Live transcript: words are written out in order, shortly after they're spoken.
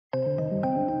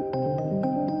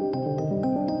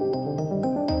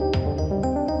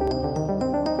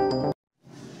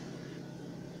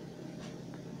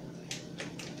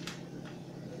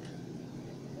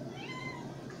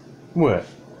What?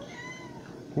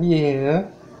 Yeah.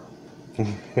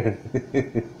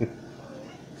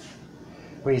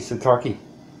 Why are you so talky?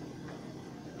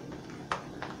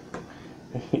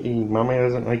 Mama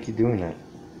doesn't like you doing that.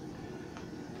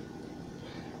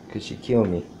 Because she killed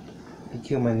me. You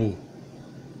killed my knee.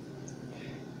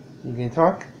 You gonna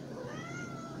talk?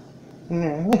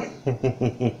 No.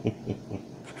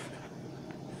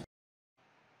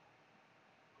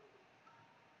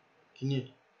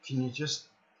 Can you just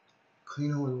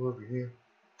clean a little over here?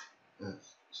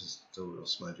 Just a little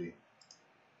smudgy.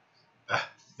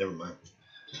 Never mind.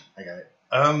 I got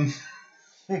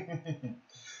it.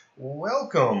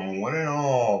 Welcome, one and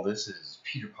all. This is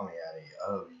Peter Palmiotti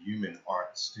of Human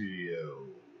Art Studio,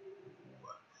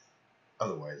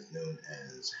 otherwise known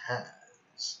as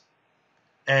HAS.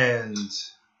 And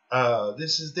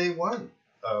this is day one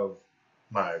of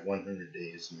my 100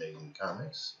 Days of Making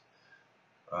Comics,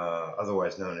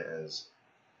 otherwise known as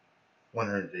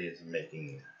 100 Days of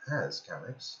Making HAS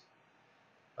Comics.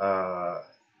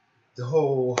 The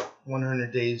whole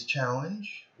 100 Days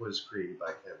Challenge was created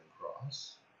by Kevin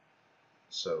Cross.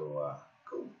 So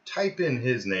go type in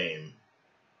his name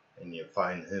and you'll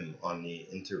find him on the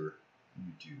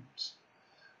YouTubes.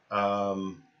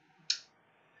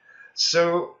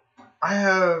 So I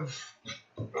have,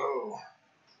 I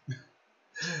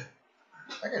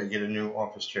gotta get a new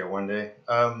office chair one day.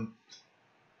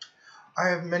 I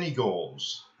have many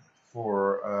goals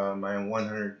for my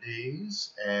 100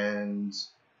 days, and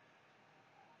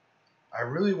I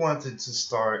really wanted to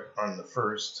start on the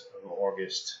 1st of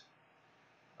August,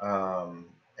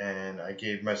 and I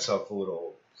gave myself a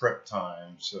little prep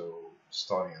time, so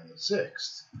starting on the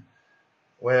 6th.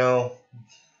 Well,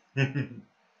 the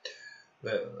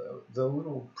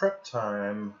little prep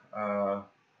time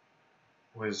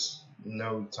was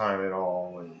no time at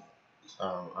all, and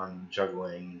I'm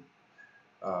juggling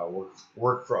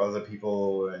work for other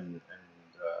people, and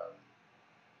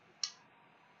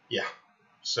yeah,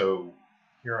 so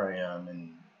here I am,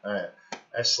 and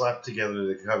I slapped together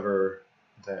the cover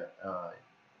that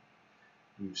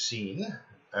you've seen.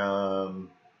 I'll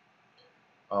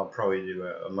probably do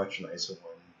a much nicer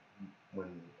one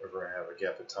whenever I have a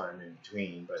gap of time in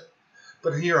between,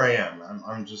 but here I am.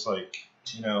 I'm just like,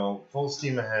 full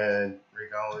steam ahead,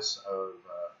 regardless of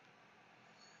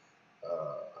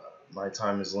my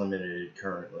time is limited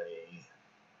currently.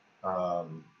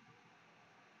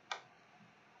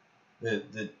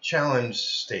 The challenge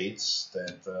states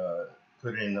that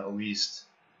put in at least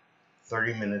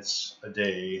 30 minutes a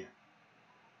day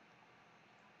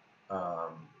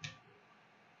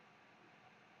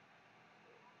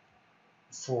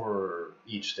for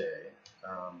each day.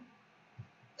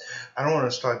 I don't want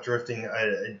to start drifting.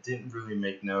 I didn't really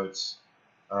make notes,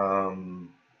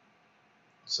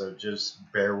 so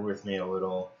just bear with me a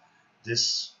little.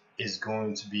 This is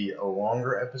going to be a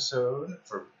longer episode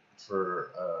for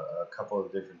a couple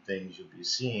of different things you'll be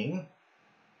seeing,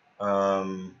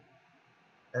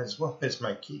 as well as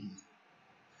my key.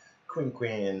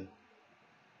 Quinn.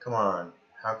 Come on,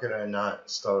 how could I not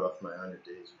start off my 100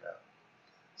 days without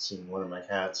seeing one of my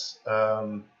cats?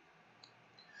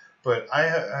 But I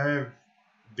have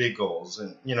big goals,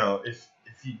 and if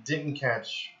you didn't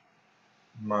catch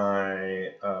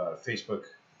my Facebook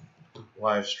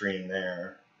live stream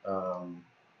there,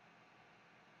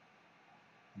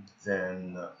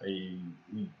 then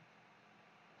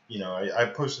I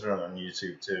posted it on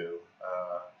YouTube too,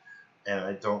 and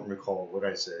I don't recall what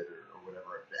I said or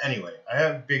whatever. Anyway, I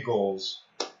have big goals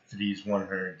for these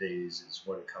 100 days is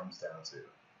what it comes down to.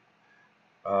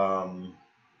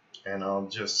 And I'll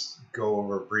just go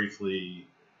over briefly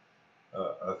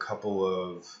a couple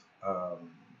of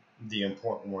the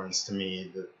important ones to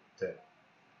me that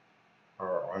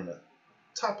are on the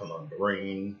top of my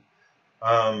brain.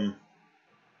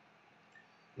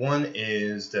 One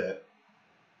is that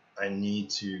I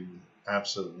need to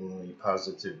absolutely,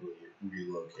 positively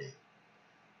relocate.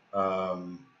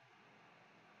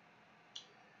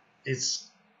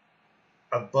 It's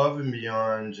above and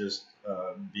beyond just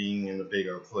being in a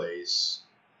bigger place.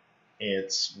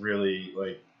 It's really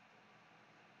like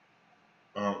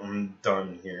I'm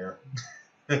done here.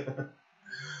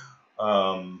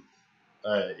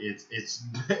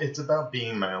 It's about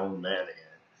being my own man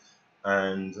again,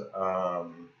 and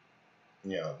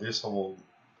this whole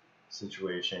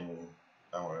situation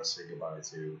I want to say goodbye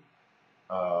to,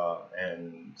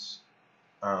 and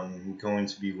I'm going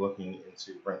to be looking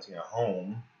into renting a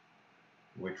home,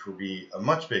 which will be a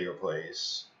much bigger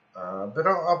place, but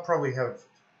I'll probably have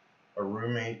a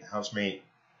roommate, housemate,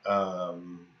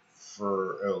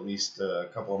 for at least a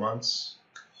couple of months.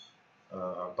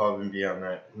 Above and beyond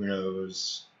that, who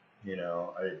knows? You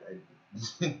know, I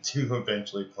do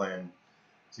eventually plan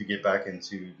to get back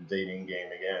into the dating game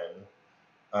again.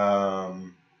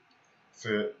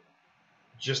 For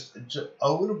just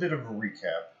a little bit of a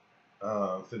recap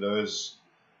for those,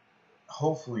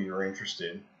 hopefully you're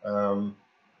interested. You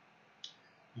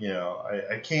know,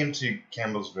 I came to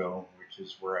Campbellsville, which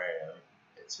is where I am.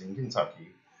 It's in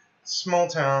Kentucky. Small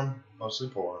town, mostly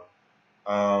poor.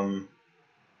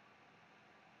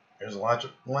 There's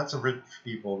lots of rich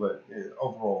people, but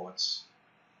overall it's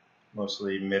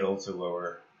mostly middle to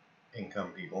lower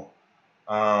income people.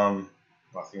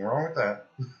 Nothing wrong with that.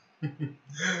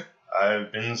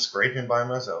 I've been scraping by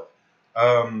myself.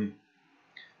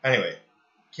 Anyway,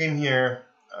 came here.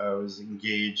 I was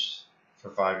engaged for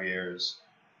 5 years.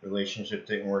 Relationship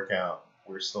didn't work out.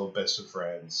 We're still best of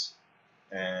friends,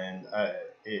 and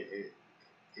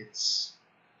it's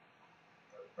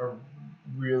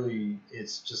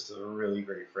it's just a really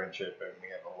great friendship, and we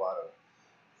have a lot of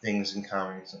things in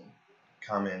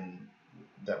common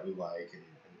that we like, and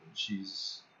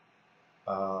she's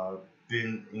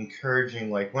been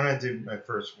encouraging. Like when I did my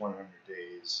first 100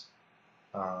 days,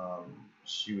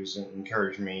 she was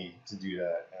encouraging me to do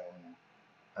that,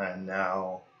 and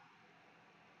now,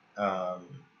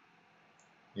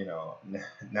 you know,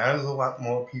 now there's a lot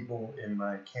more people in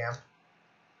my camp.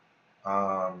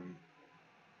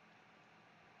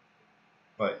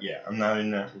 But yeah, I'm not in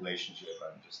that relationship.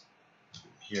 I'm just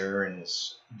here in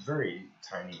this very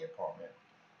tiny apartment.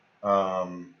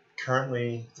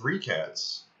 Currently 3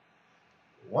 cats,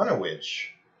 one of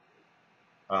which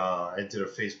I did a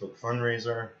Facebook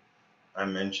fundraiser. I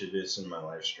mentioned this in my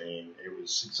live stream. It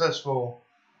was successful.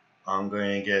 I'm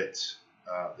going to get,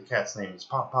 the cat's name is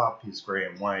Pop Pop. He's gray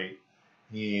and white.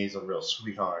 He's a real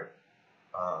sweetheart.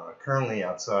 Currently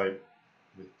outside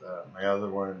with my other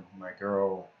one, my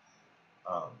girl.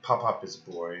 Pop Pop is a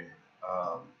boy.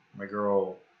 My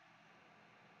girl,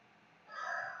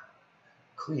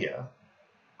 Clea,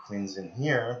 cleans in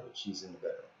here, but she's in the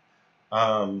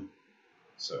bedroom.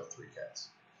 So 3 cats.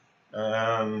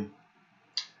 I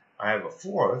have a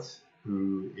 4th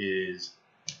who is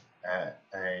at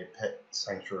a pet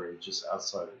sanctuary just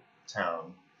outside of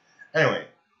town. Anyway,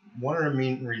 one of the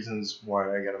main reasons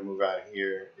why I got to move out of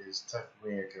here is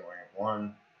technically I can only have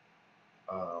 1.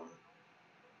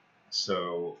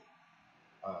 So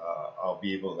I'll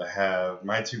be able to have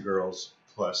my 2 girls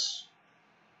plus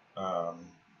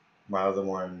my other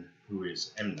one, who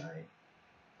is M. Night.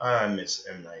 I miss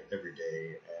M. Night every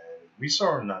day, and we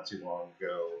saw him not too long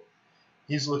ago.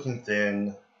 He's looking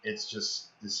thin. It's just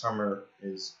this summer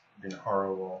has been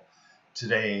horrible.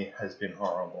 Today has been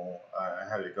horrible. I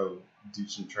had to go do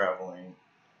some traveling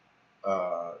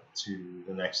to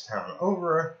the next town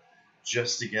over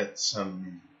just to get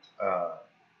some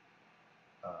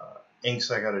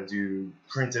inks I got to do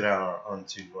printed out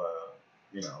onto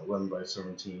 11 by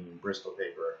 17 Bristol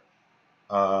paper.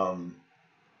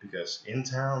 Because in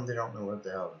town they don't know what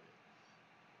the hell to do.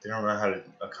 They don't know how to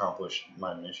accomplish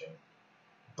my mission.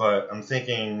 But I'm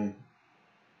thinking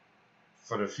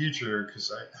for the future,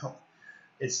 because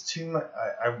it's too much.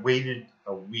 I waited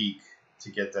a week to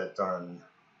get that done.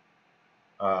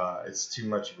 It's too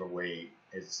much of a wait.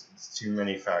 It's too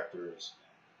many factors.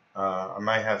 I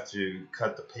might have to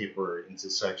cut the paper into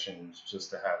sections just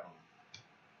to have them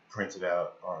printed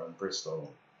out on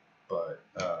Bristol. But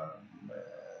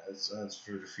that's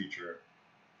for the future.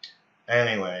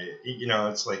 Anyway,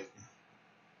 it's like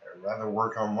I'd rather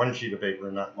work on one sheet of paper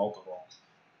and not multiple.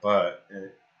 But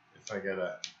if I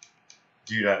gotta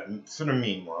do that for the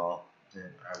meanwhile,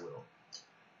 then I will.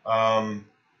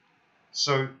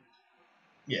 So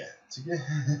yeah,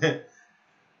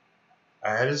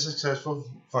 I had a successful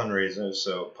fundraiser,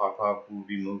 so Pop Pop will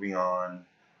be moving on.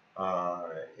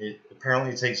 It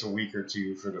apparently takes a week or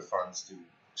 2 for the funds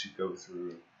to go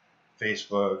through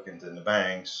Facebook and then the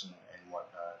banks and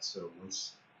whatnot. So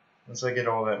once I get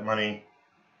all that money,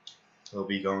 he'll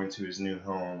be going to his new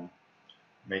home,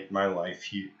 make my life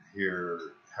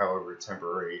here, however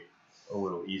temporary, a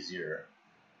little easier.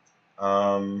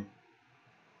 So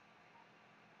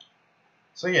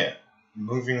yeah,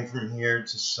 moving from here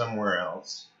to somewhere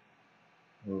else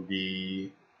will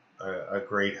be a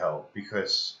great help,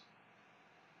 because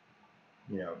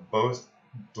both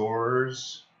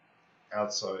doors,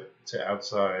 outside to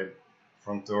outside,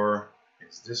 front door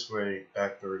is this way,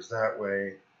 back door is that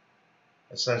way.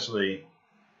 Essentially,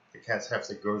 the cats have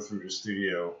to go through the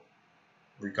studio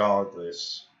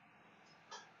regardless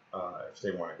if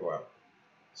they want to go out.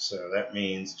 So that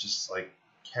means just like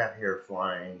cat hair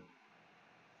flying.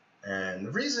 And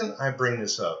the reason I bring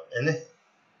this up, and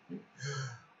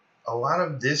a lot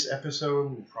of this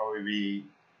episode will probably be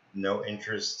no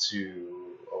interest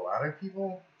to a lot of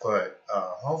people, but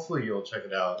hopefully you'll check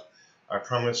it out. I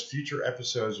promise future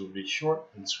episodes will be short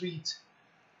and sweet,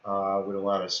 with a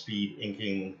lot of speed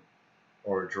inking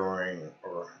or drawing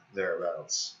or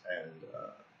thereabouts, and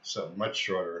so much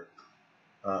shorter.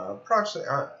 Approximately,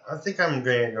 I think I'm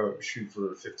going to go shoot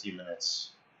for 15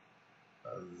 minutes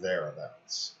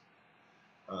thereabouts.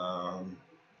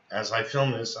 As I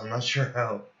film this, I'm not sure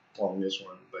how long this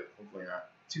one, but hopefully not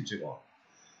too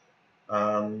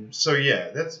long. So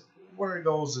yeah, that's one of the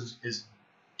goals is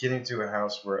getting to a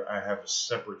house where I have a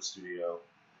separate studio.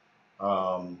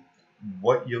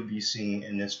 What you'll be seeing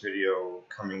in this video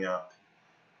coming up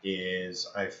is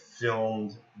I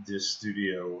filmed this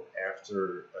studio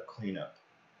after a cleanup,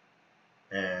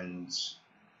 and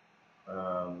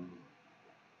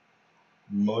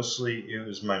mostly it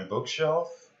was my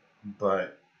bookshelf,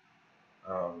 but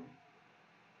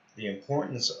the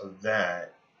importance of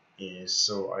that is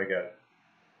so I got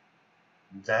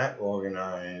that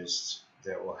organized.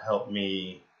 That will help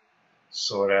me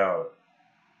sort out,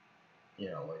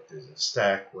 like there's a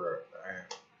stack where I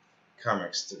have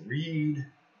comics to read,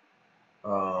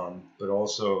 but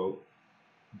also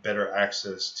better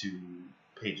access to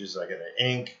pages I gotta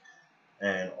ink,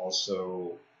 and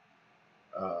also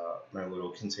my little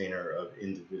container of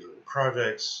individual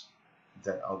projects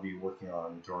that I'll be working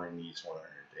on during these 100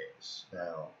 days.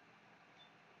 Now,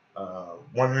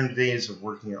 100 days of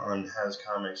working on Has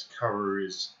Comics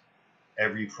covers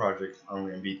every project I'm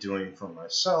going to be doing for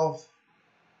myself,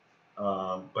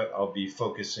 but I'll be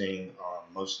focusing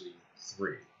on mostly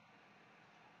 3.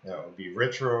 That would be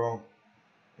Retro.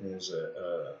 There's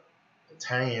a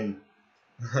Italian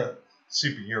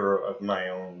superhero of my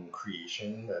own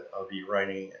creation that I'll be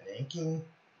writing and inking.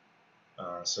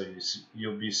 So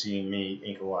you'll be seeing me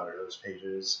ink a lot of those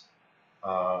pages.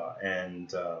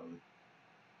 And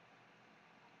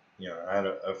I had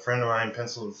a friend of mine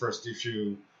pencil the first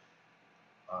issue.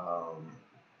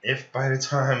 If by the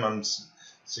time I'm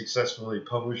successfully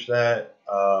published that,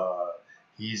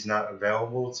 he's not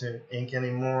available to ink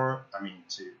anymore,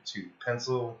 to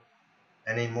pencil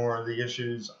any more of the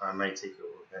issues, I might take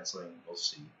over penciling. We'll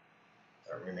see.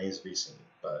 That remains to be seen.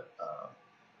 But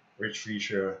Rich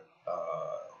Fisher,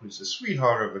 who's a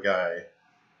sweetheart of a guy,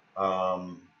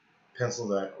 penciled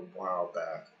that a while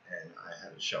back, and I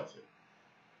had to shelf it.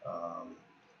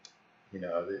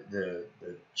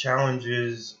 The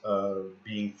challenges of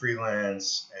being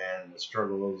freelance and the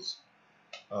struggles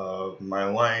of my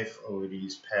life over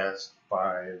these past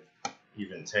 5,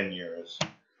 even 10 years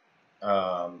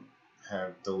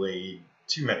have delayed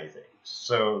too many things.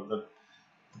 So the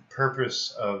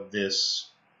purpose of this,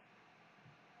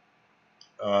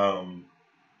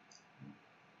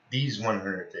 these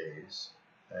 100 days,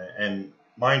 and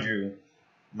mind you,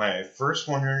 my first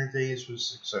 100 days was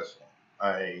successful.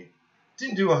 I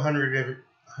didn't do 100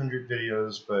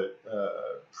 videos, but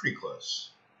pretty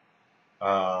close.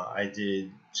 I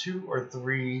did 2 or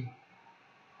 3,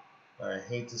 I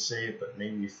hate to say it, but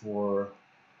maybe 4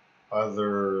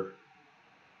 other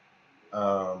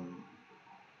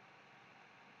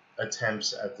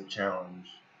attempts at the challenge.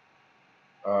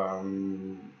 I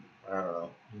don't know.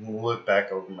 You can look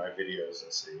back over my videos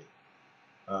and see.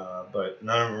 But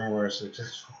none of them were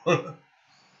successful.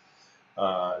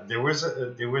 There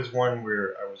was one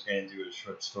where I was going to do a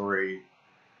short story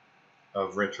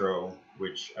of Retro,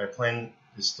 which I plan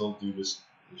to still do the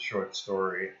short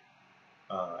story.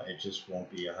 It just won't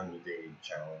be a 100-day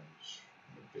challenge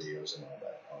with videos and all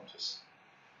that. I'll just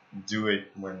do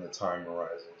it when the time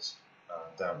arises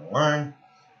down the line.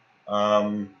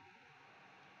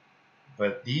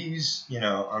 But these,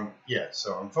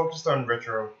 so I'm focused on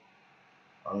Retro.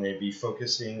 I'm going to be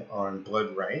focusing on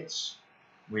Blood Rights,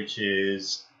 which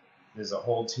is, there's a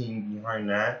whole team behind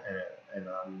that, and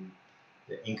I'm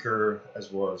the inker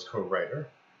as well as co-writer.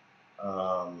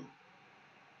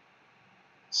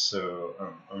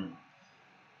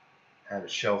 Had to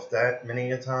shelf that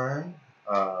many a time,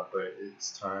 but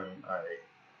it's time I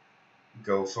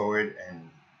go forward and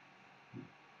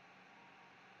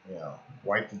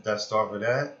wipe the dust off of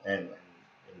that and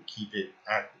keep it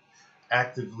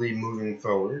actively moving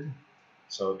forward.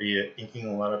 So I'll be inking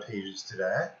a lot of pages to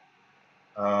that.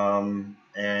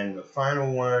 And the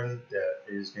final one that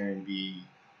is going to be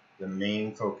the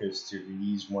main focus to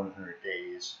these 100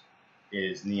 days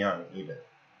is Neon Eden.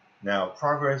 Now,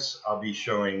 progress I'll be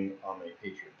showing on my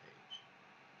Patreon page.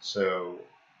 So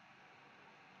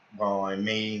while I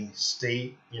may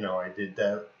state, I did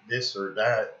this or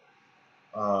that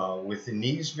within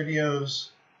these videos,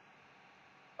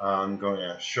 I'm going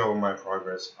to show my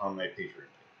progress on my Patreon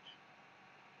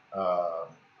page.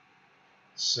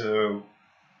 So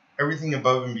everything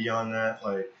above and beyond that,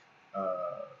 like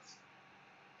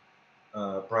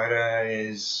Bright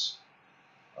Eyes.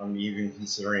 I'm even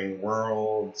considering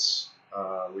Worlds,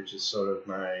 which is sort of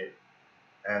my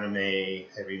anime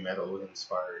heavy metal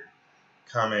inspired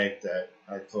comic that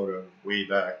I thought of way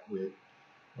back with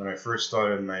when I first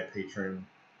started my Patreon.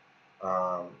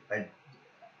 I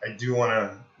do want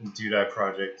to do that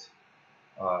project,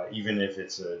 even if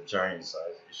it's a giant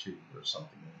size issue or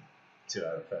something to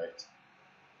that effect.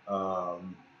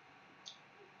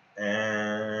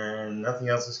 And nothing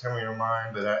else is coming to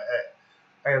mind, but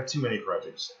I have too many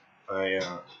projects. I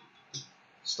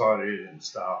started and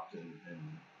stopped, and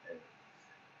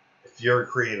if you're a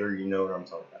creator, you know what I'm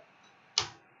talking about.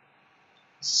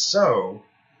 So,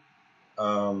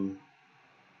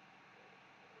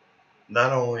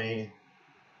 not only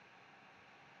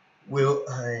will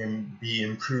I be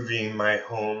improving my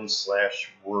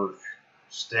home/work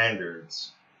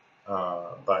standards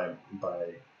by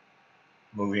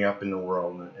moving up in the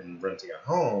world and renting a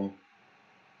home,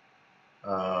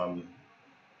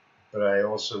 but I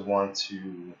also want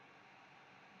to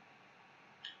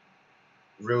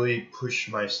really push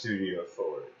my studio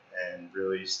forward and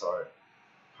really start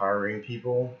hiring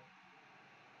people,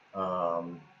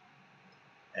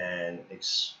 and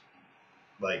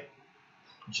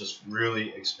just really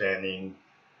expanding,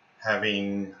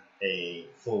 having a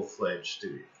full-fledged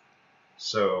studio.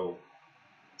 So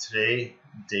today,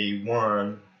 day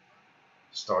 1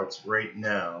 starts right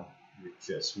now with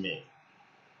just me.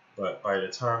 But by the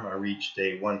time I reach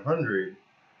day 100,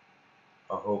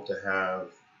 I hope to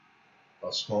have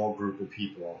a small group of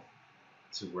people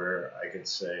to where I could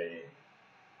say,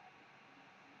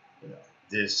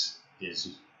 this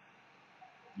is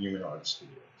Human Art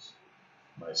Studios.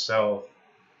 Myself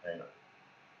and a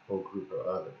whole group of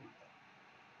other people.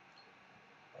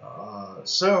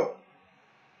 So,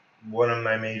 one of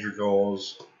my major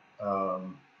goals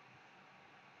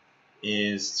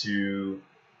is to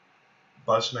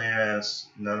bust my ass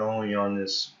not only on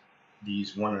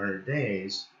these 100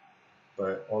 days,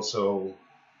 but also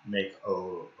make a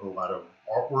lot of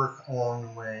artwork along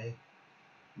the way,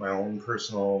 my own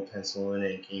personal pencil and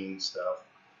inking stuff.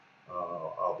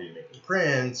 I'll be making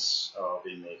prints, I'll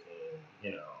be making,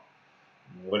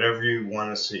 whatever you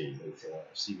want to see. If you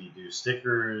want to see me do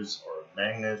stickers or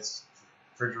magnets,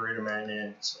 refrigerator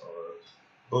magnets, or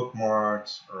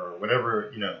bookmarks, or whatever,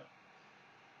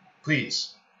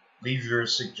 please leave your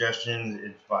suggestions,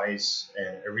 advice,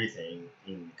 and everything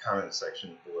in the comment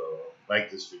section below. Like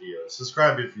this video,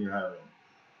 subscribe if you haven't.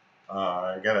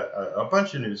 I got a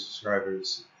bunch of new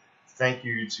subscribers. Thank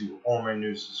you to all my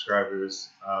new subscribers.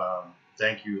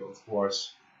 Thank you, of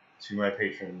course, to my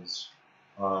patrons.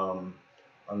 I'm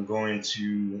going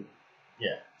to,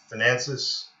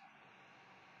 finance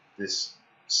this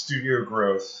studio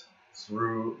growth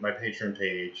through my Patreon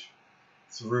page,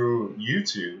 through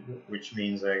YouTube, which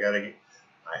means I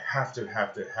have to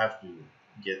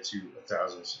get to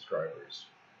 1,000 subscribers.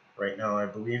 Right now, I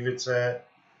believe it's at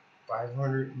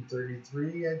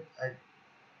 533.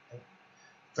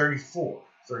 34.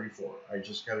 I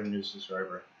just got a new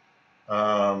subscriber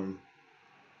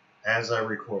as I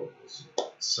record this.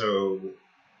 So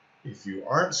if you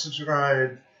aren't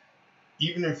subscribed,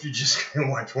 even if you just gonna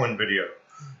watch one video,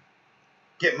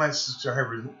 get my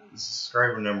subscriber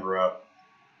number up.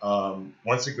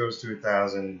 Once it goes to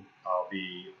 1,000, I'll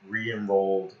be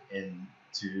re-enrolled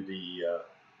into the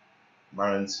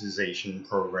monetization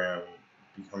program,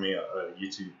 becoming a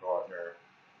YouTube partner,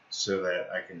 so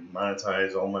that I can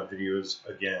monetize all my videos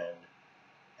again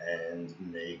and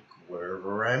make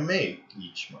whatever I make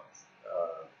each month.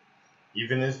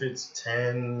 Even if it's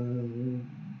 $10,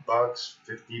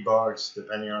 $50,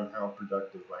 depending on how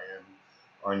productive I am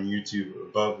on YouTube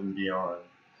above and beyond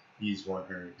these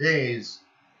 100 days,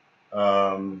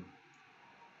 every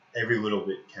little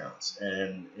bit counts.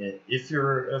 And if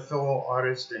you're a fellow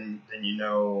artist, then you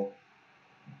know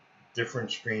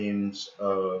different streams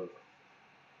of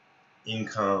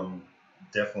income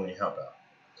definitely help out.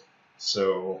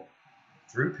 So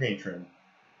through Patreon,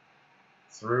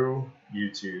 through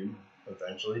YouTube,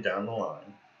 eventually down the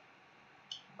line,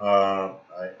 I'm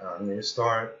going to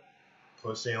start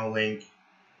posting a link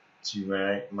to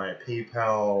my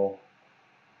PayPal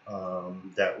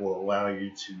that will allow you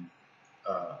to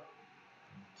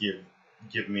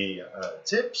give me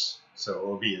tips. So it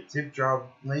will be a tip job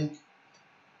link.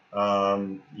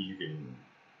 You can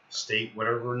state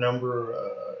whatever number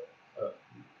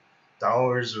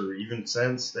dollars or even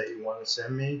cents that you want to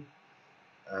send me,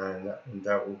 and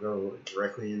that will go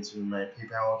directly into my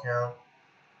PayPal account.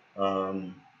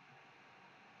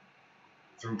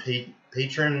 Through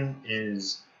Patreon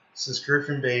is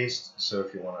subscription based. So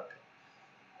if you want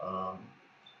to,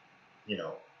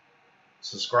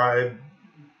 subscribe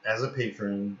as a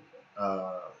patron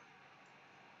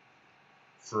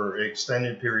for an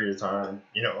extended period of time,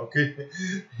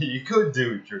 you could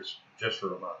do it just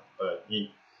for a month, but a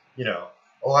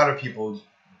lot of people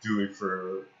do it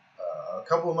for a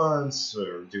couple of months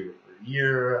or do it for a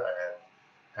year.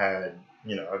 I've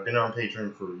been on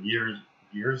Patreon for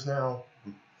years now,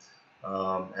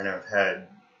 and I've had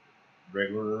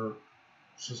regular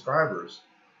subscribers.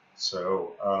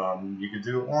 So you could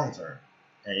do it long term,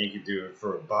 and you could do it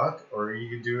for $1, or you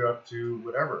could do it up to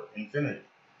whatever, infinity.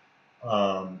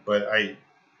 But I've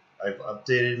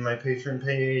updated my Patreon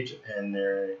page, and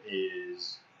there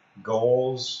is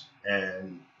goals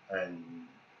and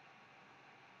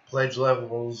pledge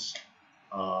levels,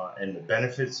 and the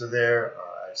benefits are there.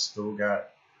 I still got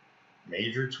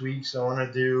major tweaks I want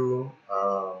to do,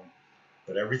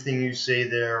 but everything you say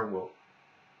there will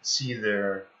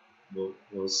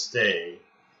stay.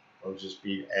 It'll just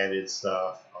be added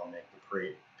stuff. I'll make the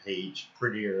page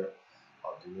prettier.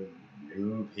 I'll do a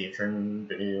new patron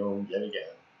video yet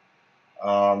again.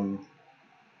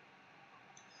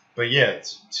 But yeah,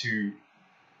 to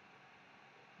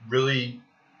really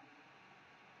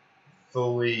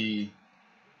fully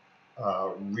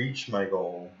reach my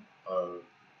goal of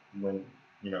when,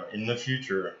 in the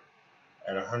future,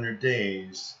 at 100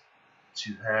 days,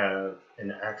 to have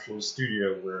an actual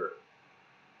studio where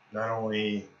not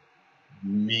only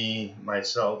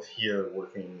myself here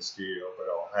working in the studio, but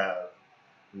I'll have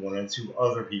 1 or 2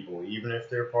 other people, even if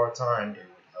they're part-time, it would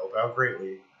help out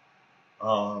greatly.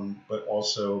 But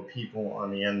also people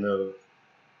on the end of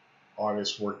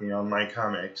artists working on my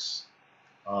comics,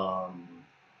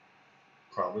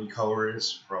 probably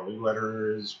colorists, probably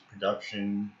letterers,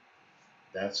 production,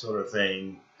 that sort of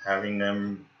thing, having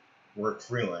them work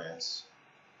freelance.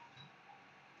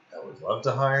 I would love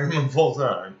to hire them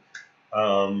full-time,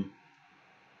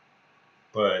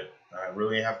 but I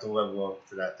really have to level up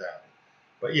for that to happen.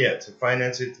 But yeah, to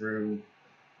finance it through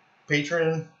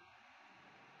Patreon,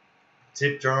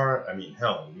 tip jar,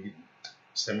 hell, you can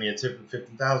send me a tip of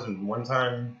 $50,000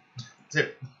 one-time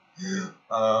tip.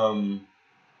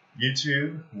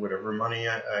 YouTube, whatever money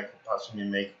I could possibly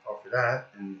make off of that,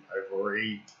 and I've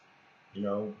already,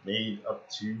 made up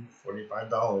to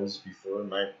 $45 before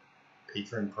my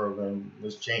Patreon program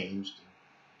was changed.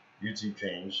 YouTube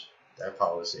changed that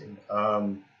policy.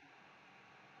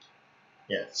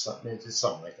 It's something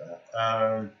like that.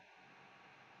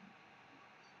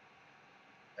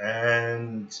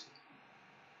 And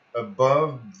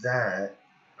above that,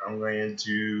 I'm going to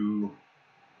do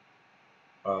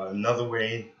another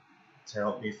way to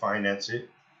help me finance it,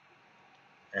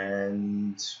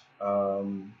 and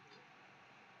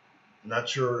not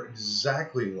sure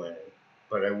exactly when,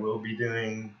 but I will be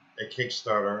doing a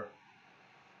Kickstarter,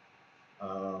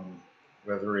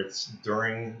 whether it's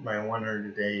during my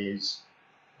 100 days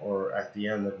or at the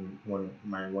end of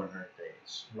my 100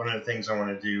 days. One of the things I want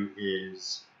to do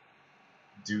is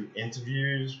do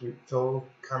interviews with fellow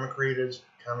comic creators,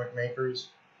 comic makers,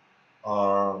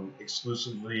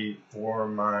 exclusively for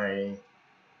my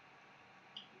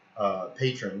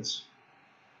patrons.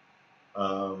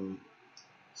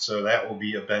 So that will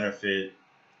be a benefit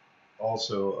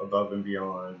also above and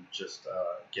beyond just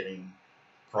getting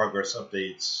progress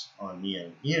updates on me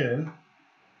and Ian,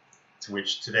 to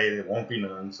which today there won't be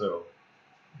none, so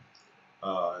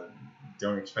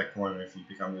don't expect one if you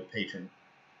become a patron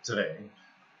today.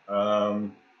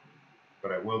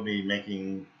 But I will be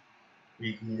making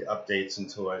weekly updates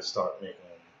until I start making,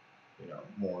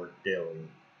 more daily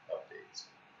updates.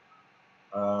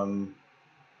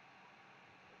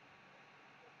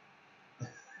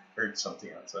 Heard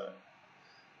something outside.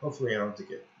 Hopefully I don't have to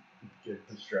get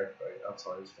distracted by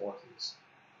outside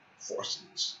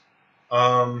forces.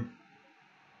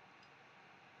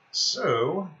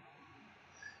 So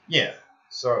yeah,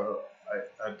 so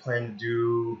I plan to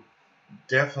do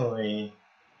definitely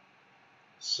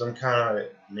some kind of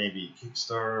maybe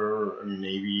Kickstarter, or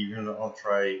maybe even I'll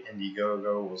try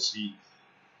Indiegogo. We'll see.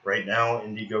 Right now,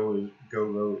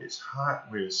 Indiegogo is hot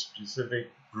with a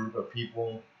specific group of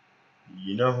people.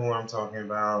 You know who I'm talking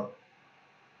about.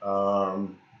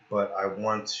 But I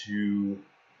want to,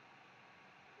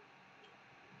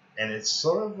 and it's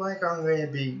sort of like I'm going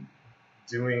to be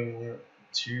doing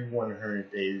 2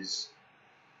 100 days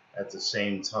at the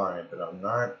same time, but I'm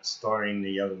not starting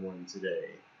the other one today.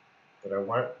 But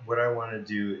what I want to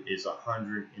do is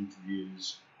 100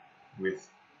 interviews with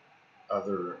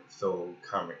other fellow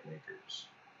comic makers.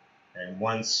 And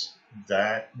once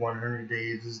that 100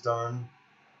 days is done,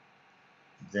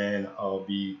 then I'll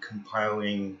be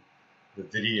compiling the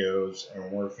videos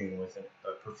and working with a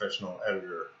professional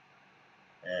editor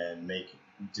and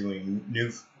doing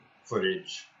new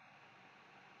footage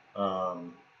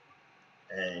and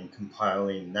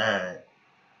compiling that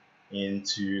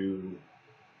into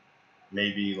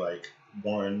maybe like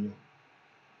one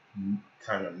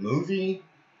kind of movie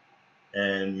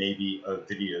and maybe a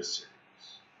video series.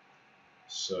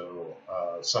 So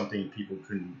something people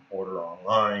can order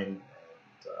online,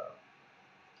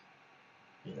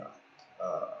 and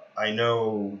I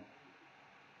know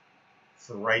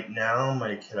for right now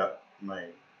my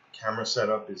camera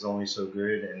setup is only so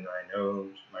good, and I know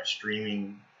my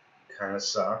streaming kind of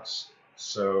sucks.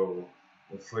 So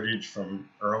the footage from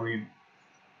early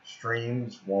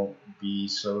streams won't be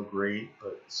so great,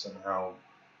 but somehow,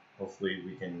 hopefully,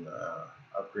 we can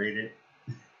upgrade it,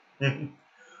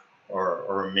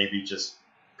 or maybe just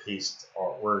paste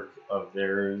artwork of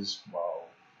theirs while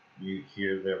you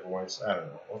hear their voice. I don't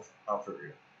know. I'll figure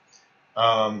it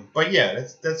out. But yeah,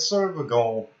 that's sort of a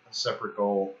goal, a separate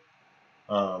goal.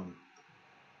 But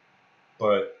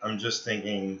I'm just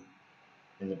thinking,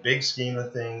 in the big scheme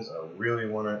of things, I really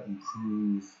want to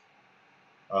improve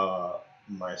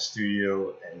my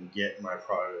studio and get my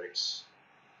projects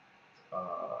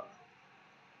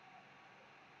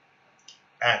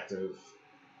active.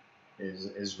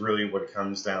 Is really what it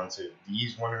comes down to.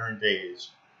 These 100 days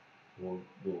will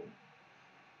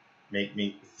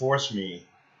force me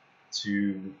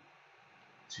to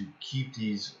keep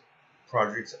these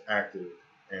projects active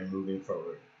and moving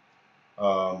forward.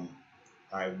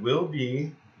 I will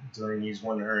be, during these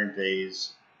 100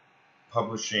 days,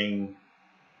 publishing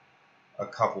a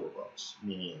couple of books,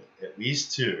 meaning at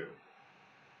least two,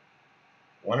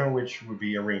 one of which would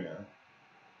be Arena,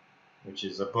 which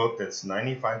is a book that's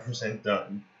 95%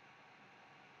 done.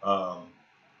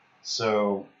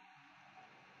 So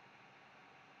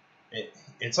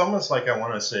it's almost like I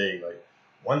want to say, like,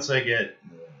 once I get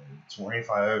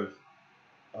 25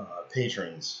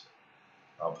 patrons,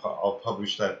 I'll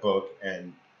publish that book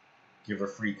and give a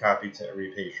free copy to every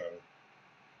patron,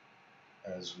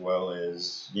 as well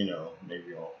as,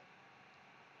 maybe I'll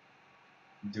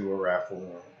do a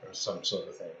raffle or some sort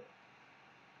of thing.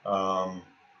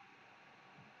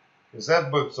 Because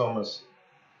that book's almost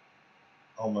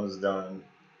done.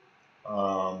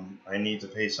 I need to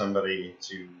pay somebody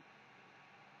to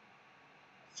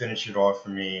finish it off for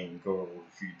me and go over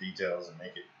a few details and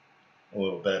make it a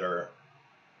little better.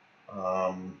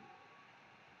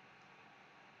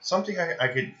 Something I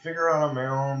could figure out on my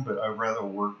own, but I'd rather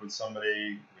work with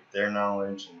somebody with their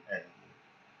knowledge and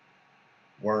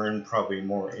learn probably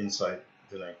more insight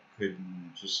than I could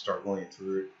just start going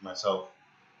through it myself.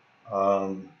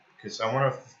 Because I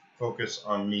want to focus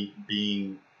on me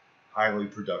being highly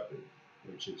productive,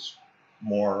 which is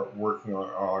more working on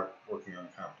art, working on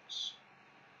comics.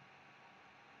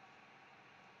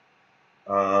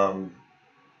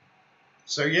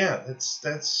 So yeah,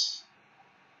 that's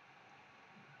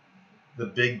the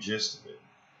big gist of it.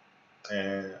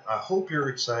 And I hope you're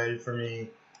excited for me.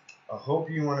 I hope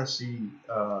you want to see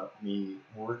me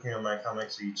working on my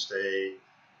comics each day.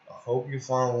 I hope you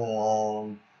follow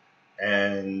along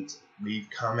and leave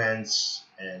comments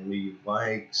and leave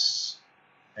likes.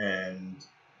 And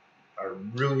I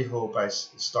really hope I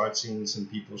start seeing some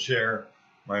people share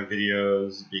my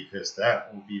videos, because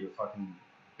that will be the fucking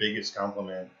biggest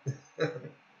compliment.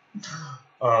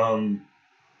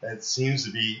 That seems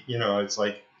to be, it's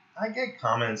like I get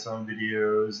comments on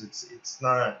videos. It's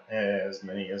not as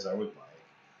many as I would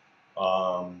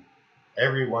like.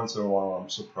 Every once in a while, I'm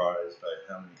surprised by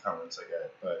how many comments I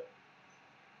get, but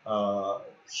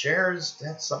shares,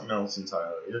 that's something else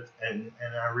entirely. And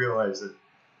I realize it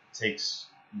takes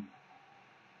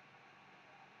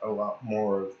a lot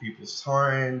more of people's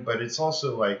time, but it's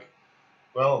also like,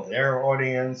 well, their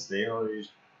audience, they are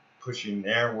pushing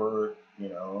their work.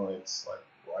 It's like,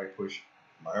 why push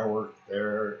my work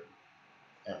there?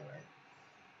 Anyway,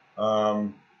 I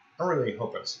really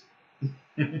hope I see.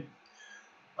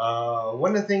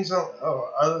 One of the things,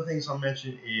 other things I'll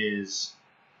mention is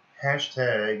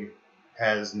hashtag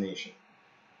 #HasNation.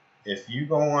 If you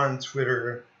go on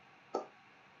Twitter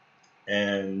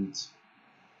and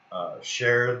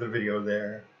share the video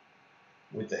there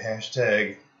with the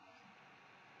hashtag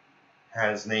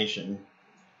 #HasNation,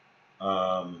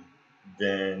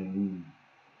 then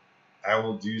I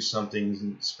will do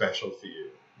something special for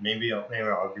you. Maybe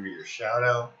I'll give you a shout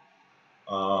out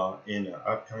in an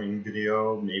upcoming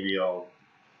video. Maybe I'll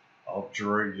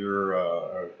draw your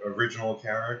original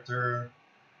character.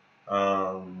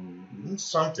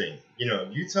 Something.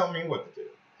 You tell me what to do.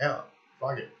 Hell,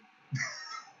 fuck it.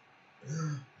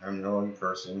 I'm no one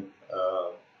person.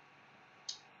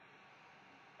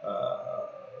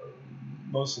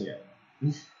 Mostly I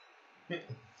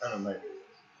don't know.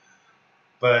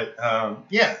 But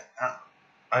yeah,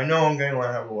 I know I'm going to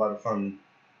have a lot of fun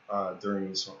during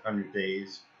these 100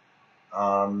 days.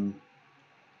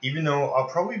 Even though I'll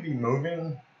probably be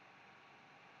moving,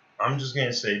 I'm just going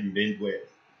to say midway.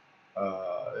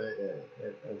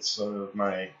 It's sort of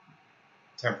my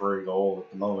temporary goal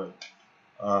at the moment.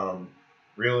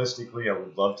 Realistically, I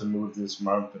would love to move this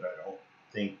month, but I don't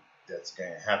think that's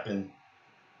going to happen.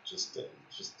 Just the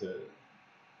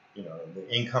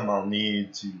income I'll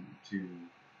need to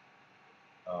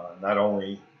not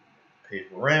only pay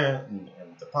for rent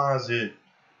and deposit,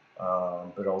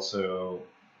 but also,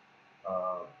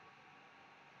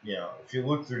 if you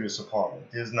look through this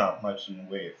apartment, there's not much in the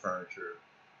way of furniture.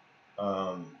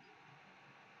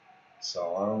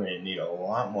 So I'm going to need a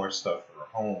lot more stuff for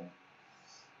home.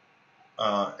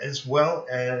 As well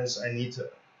as I need to,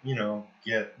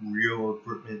 get real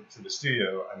equipment to the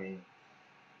studio. I mean,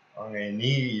 I'm going to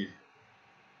need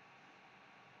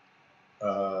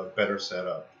a better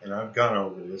setup. And I've gone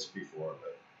over this before,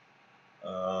 but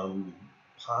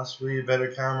possibly a better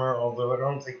camera, although I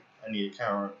don't think I need a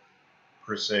camera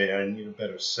per se. I need a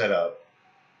better setup,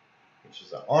 which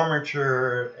is an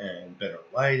armature and better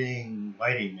lighting.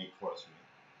 Lighting may cost me.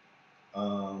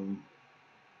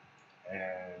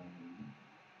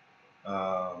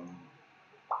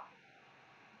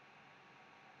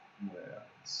 What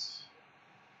else?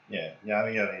 Yeah,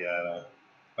 yada yada yada.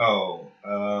 Oh,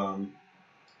 I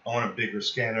want a bigger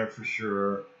scanner for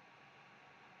sure.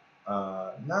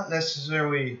 Not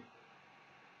necessarily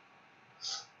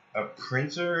a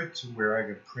printer to where I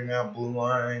could print out blue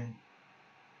line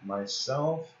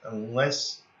myself,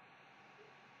 unless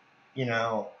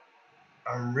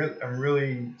I'm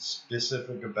really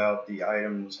specific about the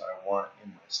items I want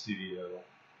in my studio.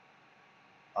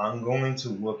 I'm going to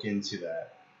look into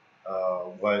that.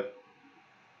 What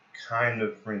kind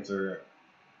of printer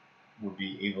would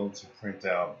be able to print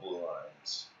out blue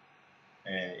lines,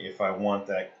 and if I want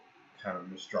that kind of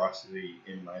monstrosity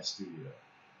in my studio,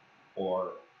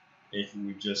 or if it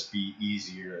would just be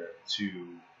easier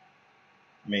to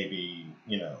maybe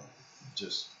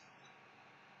just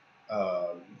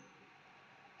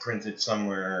print it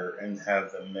somewhere and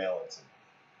have them mail it to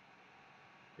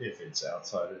me if it's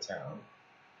outside of town,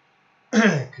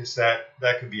 because that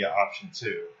could be an option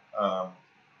too.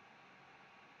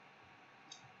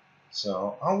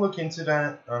 So I'll look into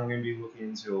that. I'm going to be looking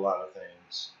into a lot of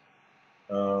things.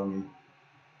 And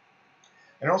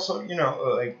also,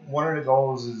 like one of the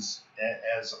goals is,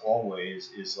 as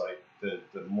always, is like the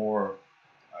more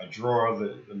I draw,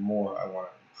 the more I want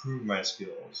to improve my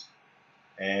skills.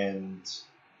 And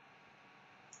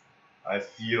I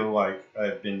feel like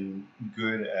I've been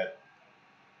good at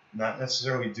not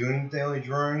necessarily doing daily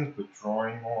drawings, but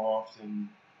drawing more often,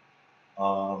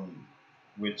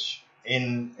 which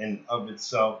in and of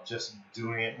itself, just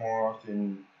doing it more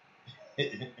often,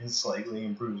 it slightly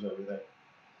improves everything.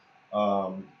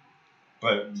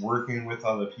 But working with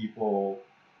other people,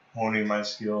 honing my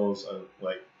skills of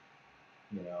like,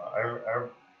 I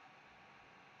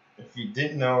if you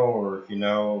didn't know, or if you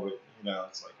know, but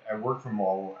it's like I work for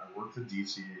Marvel, I work for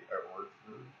DC, I work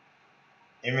for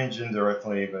Image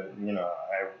indirectly, but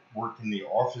I worked in the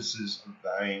offices of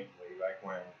Valiant way back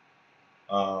when.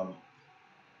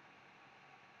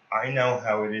 I know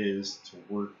how it is to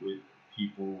work with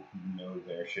people who know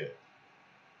their shit,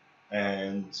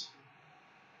 and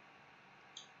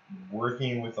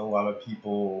working with a lot of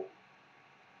people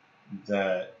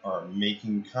that are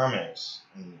making comics,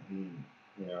 and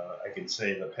I can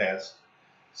say the past,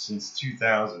 since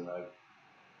 2000,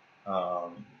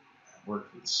 I've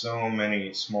worked with so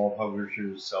many small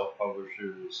publishers,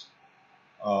 self-publishers,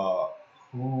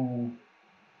 who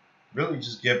really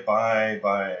just get by,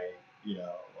 like,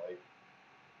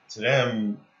 to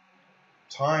them,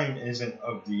 time isn't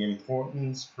of the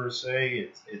importance per se.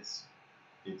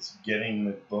 It's getting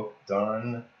the book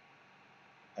done,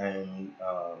 and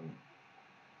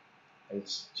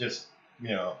it's just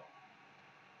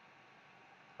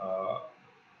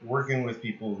working with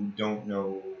people who don't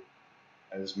know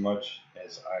as much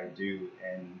as I do,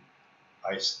 and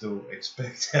I still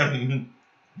expect them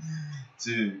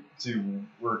to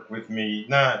work with me,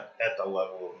 not at the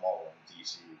level of Marvel and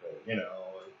DC, but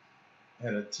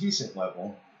at a decent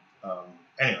level.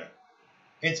 Anyway,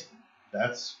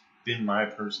 that's been my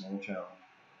personal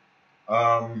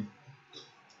challenge.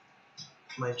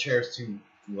 My chair's too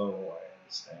low, I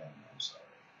understand. I'm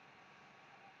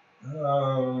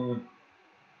sorry.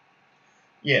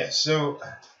 Yeah, so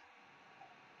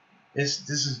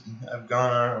I've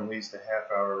gone on at least a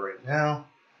half hour right now.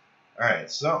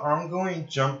 Alright, so I'm going to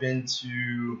jump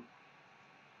into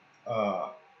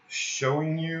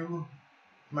showing you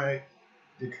the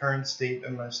current state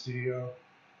of my studio,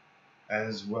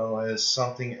 as well as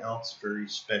something else very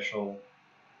special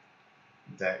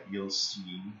that you'll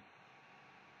see.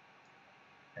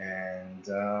 And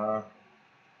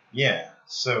yeah,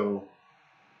 so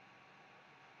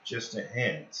just a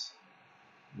hint,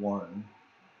 1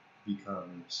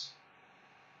 becomes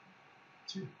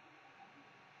 2.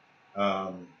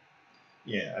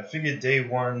 Yeah, I figured day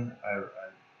 1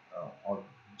 I'll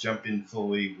jump in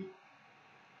fully with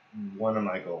one of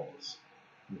my goals,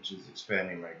 which is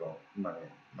expanding my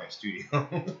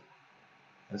studio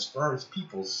as far as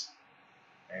people's.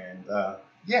 And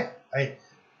yeah,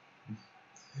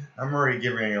 I'm already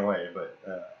giving it away, but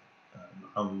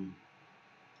I'm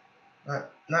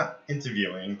not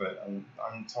interviewing, but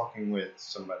I'm talking with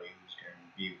somebody who's going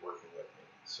to be working with me,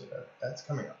 so that's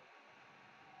coming up.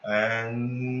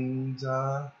 And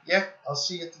yeah, I'll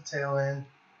see you at the tail end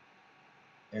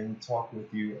and talk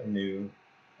with you anew,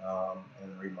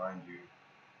 and remind you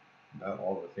about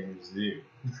all the things to do.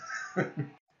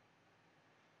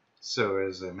 So,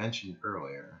 as I mentioned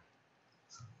earlier,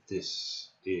 this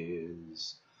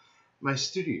is my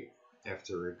studio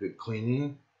after a good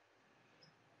cleaning.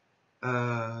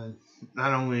 Not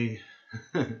only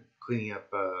cleaning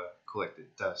up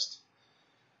collected dust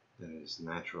that is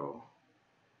natural,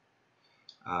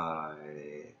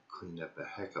 I cleaned up a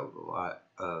heck of a lot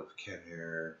of cat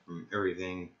hair from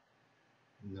everything,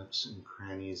 nooks and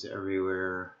crannies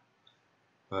everywhere.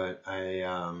 But I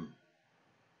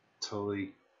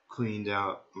totally cleaned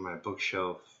out my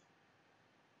bookshelf,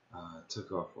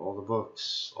 took off all the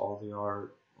books, all the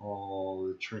art, all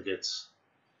the trinkets,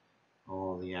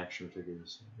 all the action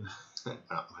figures.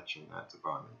 Not much in that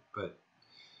department, but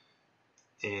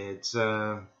it's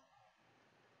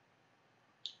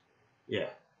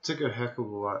yeah, took a heck of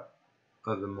a lot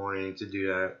of the morning to do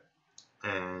that,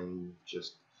 and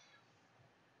just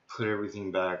put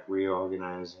everything back,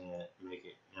 reorganizing it, make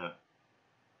it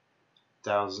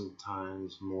 1,000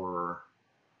 times more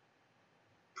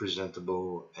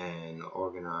presentable and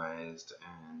organized,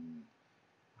 and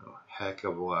a heck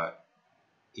of a lot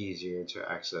easier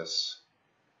to access.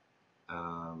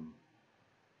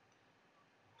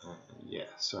 Yeah,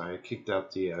 so I kicked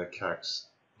out the cats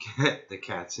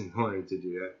in order to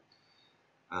do that.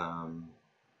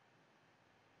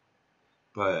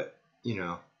 But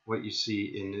what you see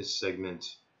in this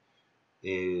segment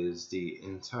is the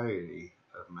entirety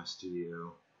of my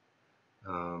studio.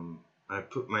 I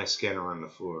put my scanner on the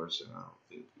floor, so I don't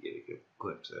think you get a good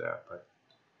glimpse of that, but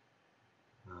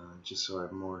just so I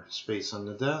have more space on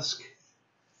the desk.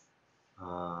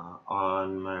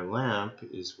 On my lamp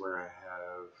is where I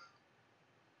have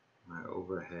my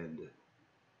overhead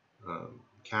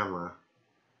camera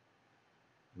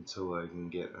until I can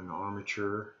get an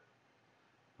armature.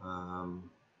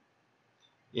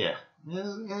 Yeah,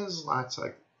 there's lots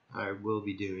I will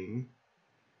be doing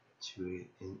to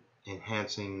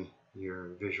enhancing your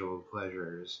visual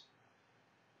pleasures.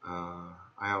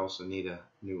 I also need a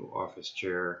new office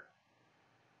chair.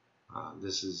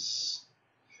 This is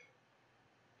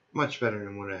much better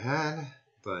than what I had,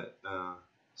 but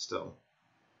still,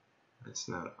 it's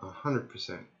not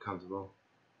 100% comfortable.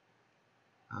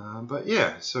 But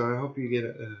yeah, so I hope you get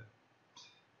a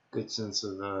good sense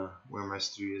of where my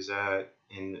studio is at.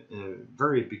 In the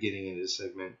very beginning of this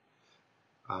segment,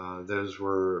 those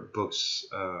were books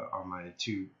on my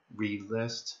to-read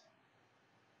list.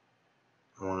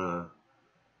 I want to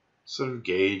sort of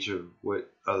gauge of what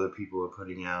other people are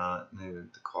putting out,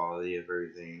 the quality of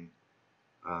everything,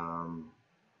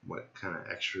 what kind of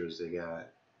extras they got,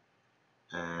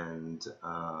 and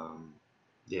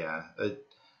yeah, I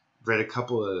read a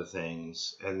couple other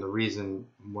things, and the reason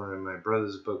one of my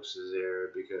brother's books is there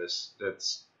because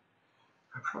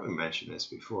I probably mentioned this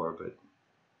before, but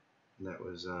that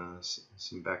was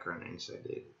some background inks I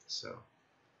did, so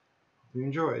hope you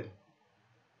enjoyed.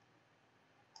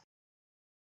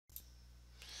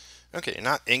 Okay,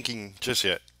 not inking just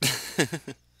yet.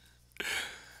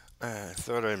 I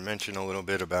thought I'd mention a little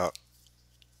bit about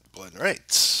blood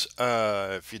rights.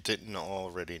 If you didn't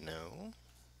already know,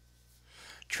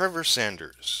 Trevor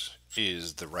Sanders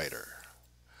is the writer.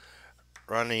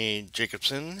 Ronnie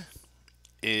Jacobson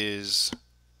is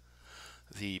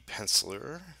the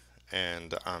penciler,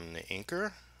 and I'm the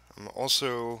inker. I'm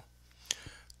also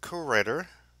co-writer,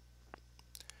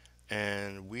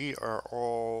 and we are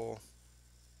all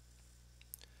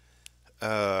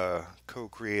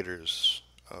co-creators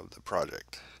of the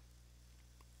project.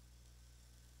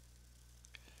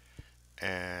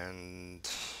 and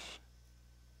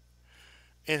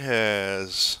it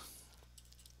has,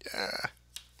 yeah,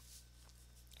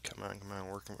 come on,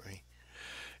 work with me.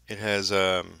 It has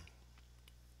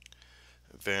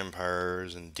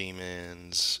vampires and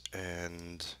demons,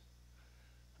 and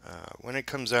when it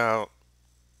comes out,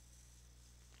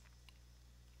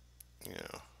 you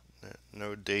know,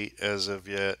 no date as of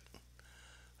yet.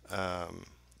 Um,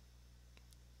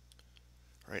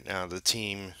 right now, the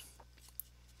team,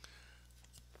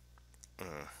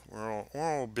 we're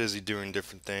all busy doing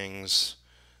different things,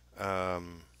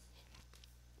 um,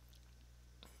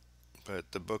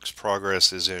 but the book's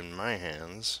progress is in my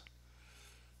hands,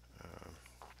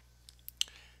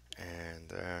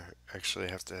 and actually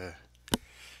have to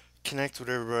connect with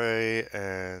everybody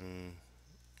and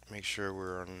make sure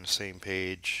we're on the same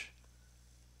page.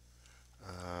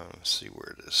 See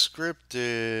where the script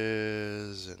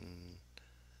is, and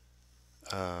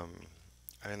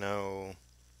I know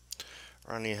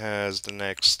Ronnie has the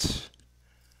next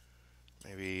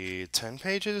maybe 10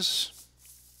 pages.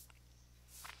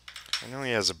 I know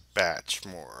he has a batch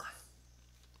more.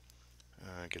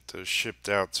 Get those shipped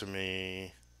out to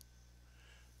me.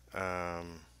 Yeah,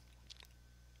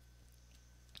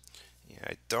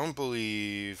 I don't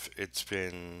believe it's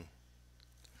been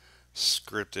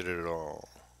scripted at all.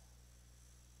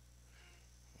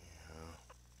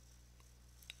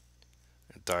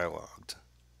 Dialogued.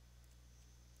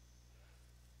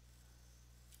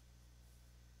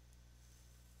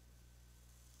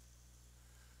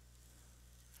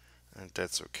 And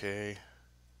that's okay.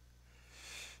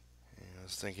 I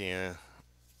was thinking of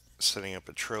setting up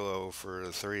a Trello for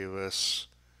the three of us.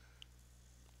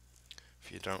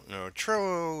 If you don't know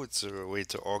Trello, it's a way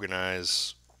to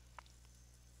organize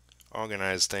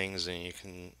things, and you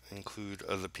can include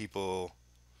other people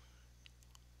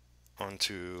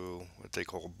onto what they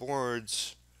call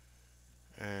boards,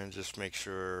 and just make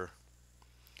sure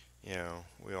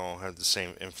we all have the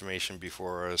same information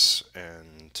before us,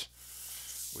 and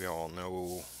we all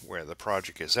know where the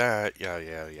project is at, yada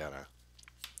yada yada.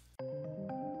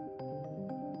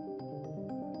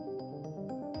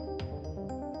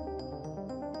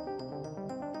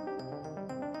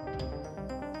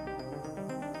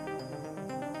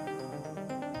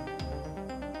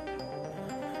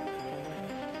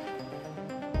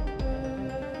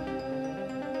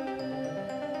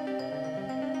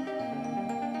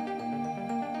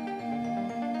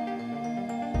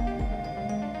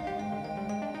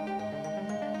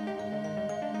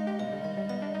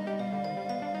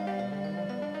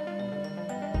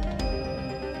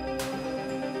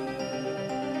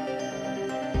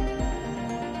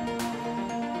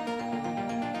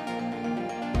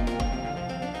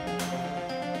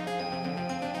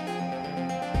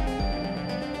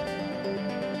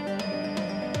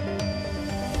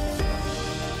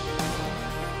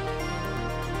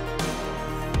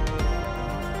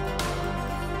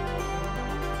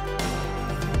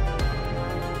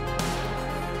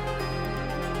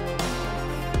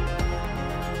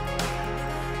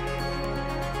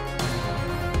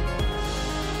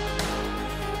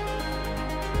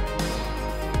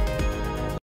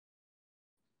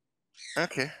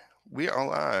 Okay, we are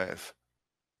live.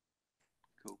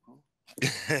 Cool.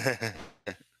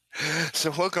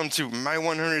 So welcome to my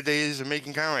 100 days of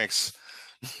making comics.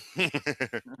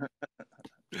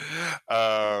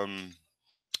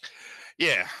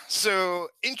 Yeah, so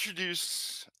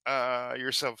introduce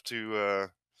yourself to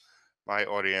my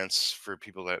audience for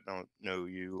people that don't know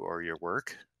you or your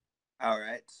work. All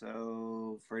right,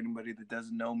 so for anybody that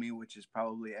doesn't know me, which is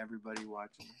probably everybody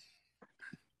watching this,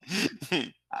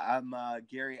 I'm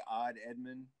Gary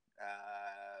Edmund,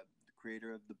 the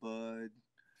creator of The Bud.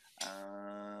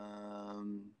 I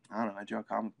don't know, I draw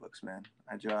comic books, man.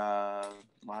 I draw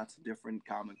lots of different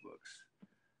comic books.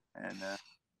 And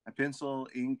I pencil,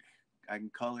 ink, I can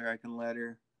color, I can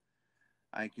letter,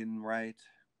 I can write.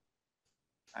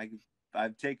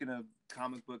 I've taken a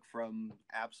comic book from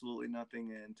absolutely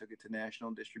nothing and took it to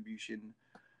national distribution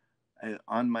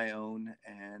on my own.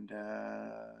 And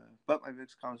but my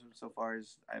biggest accomplishment so far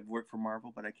is I've worked for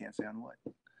Marvel, but I can't say on what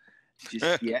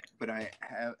just yet. But I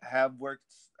have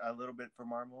worked a little bit for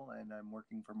Marvel, and I'm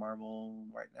working for Marvel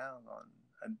right now on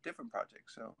a different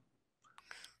project. So,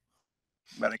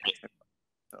 but I can't say.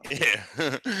 So. Yeah,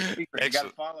 you got to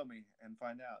follow me and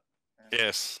find out.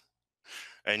 Yes,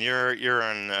 and you're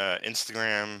on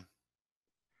Instagram.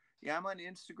 Yeah, I'm on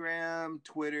Instagram,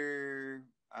 Twitter,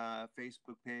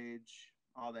 Facebook page,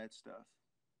 all that stuff.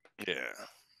 Yeah.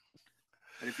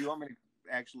 But if you want me to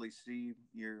actually see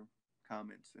your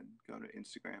comments, then go to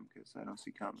Instagram, because I don't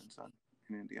see comments on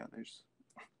any of the others.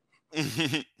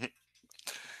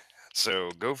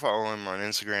 So go follow him on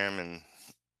Instagram and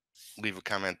leave a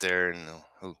comment there, and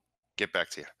he'll get back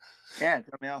to you. Yeah,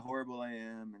 tell me how horrible I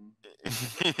am, and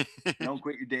don't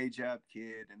quit your day job,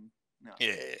 kid. And no,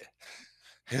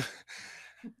 Yeah.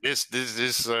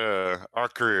 This our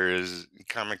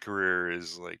comic career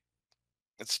is like,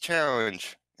 it's a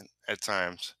challenge at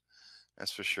times.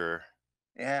 That's for sure.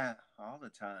 yeah, all the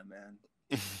time, man.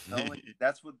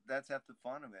 That's half the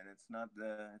fun of it. It's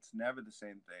never the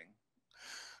same thing.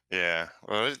 Yeah.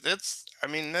 Well, that's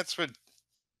what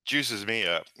juices me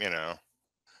up,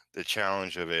 the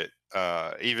challenge of it.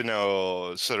 Even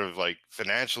though sort of like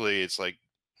financially it's like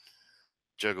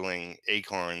juggling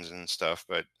acorns and stuff,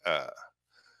 but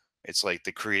it's like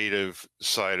the creative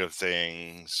side of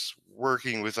things,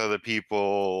 working with other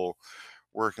people,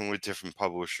 working with different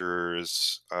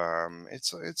publishers.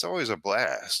 It's always a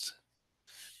blast.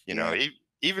 Yeah.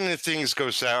 Even if things go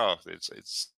south,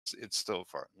 it's still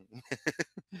fun.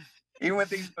 Even when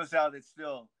things go south, it's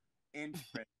still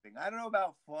interesting. I don't know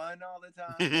about fun all the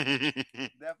time.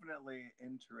 Definitely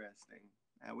interesting.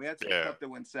 We had some stuff that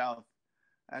went south.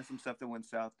 I had some stuff that went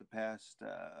south the past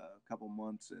couple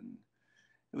months, and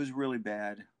it was really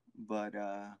bad, but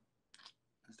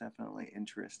it's definitely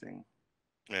interesting.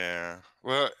 Yeah.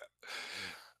 Well,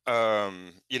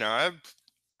 I've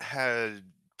had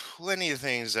plenty of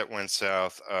things that went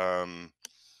south.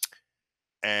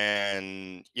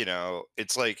 And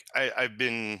it's like I've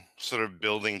been sort of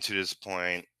building to this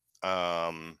point,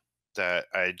 that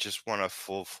I just want a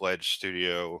full-fledged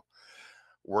studio,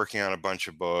 working on a bunch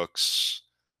of books,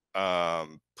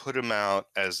 put them out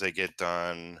as they get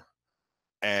done.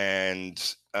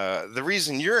 And the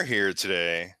reason you're here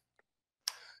today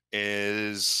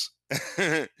is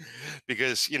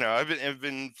because I've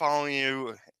been following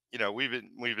you.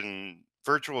 We've been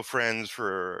virtual friends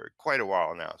for quite a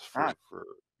while now, for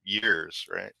years,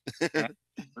 right?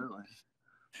 Absolutely.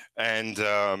 And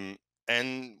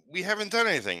we haven't done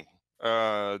anything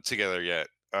together yet.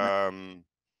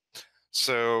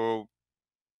 So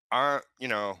I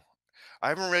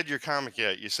haven't read your comic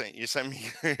yet. You sent me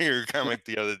your comic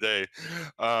the other day.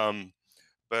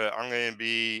 But I'm going to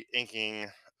be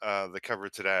inking the cover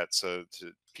to that, so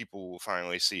people will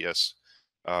finally see us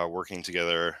working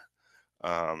together.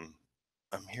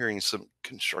 I'm hearing some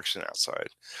construction outside.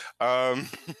 Well,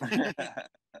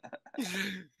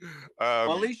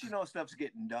 at least stuff's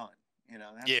getting done.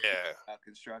 That's yeah. about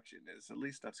construction is at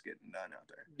least stuff's getting done out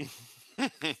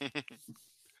there.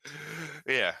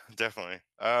 Yeah, definitely.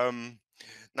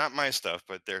 Not my stuff,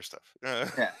 but their stuff.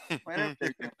 Yeah, whatever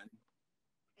they're doing.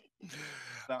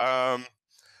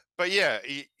 But yeah,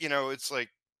 it's like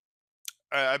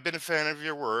I've been a fan of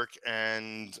your work,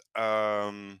 and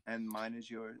mine is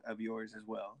yours as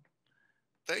well.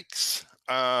 Thanks.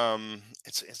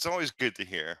 It's always good to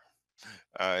hear.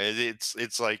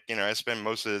 It's like I spend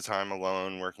most of the time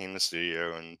alone working in the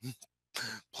studio and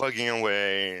plugging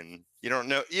away, and you don't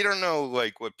know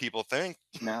like what people think.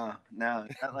 No, not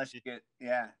unless you get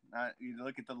you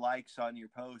look at the likes on your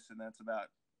posts, and that's about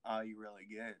all you really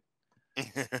get.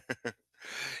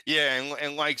 Yeah,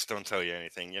 and likes don't tell you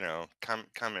anything.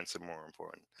 Comments are more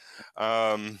important.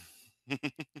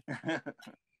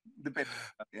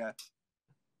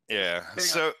 Yeah.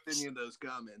 So any of those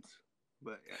comments,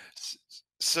 but yeah.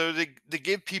 So to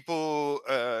give people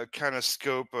kind of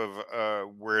scope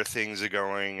of where things are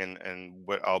going and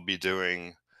what I'll be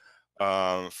doing,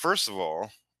 first of all,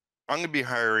 I'm going to be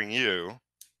hiring you,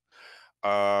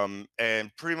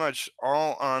 and pretty much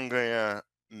all I'm going to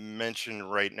mention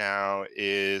right now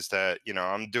is that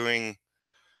I'm doing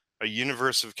a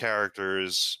universe of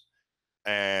characters,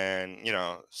 and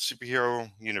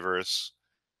superhero universe,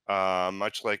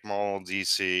 much like Marvel,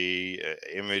 DC,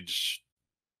 Image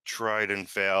tried and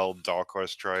failed, Dark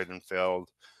Horse tried and failed.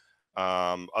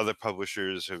 Other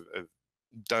publishers have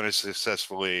done it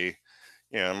successfully,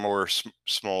 more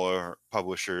smaller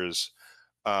publishers.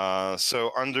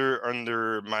 So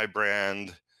under my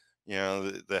brand,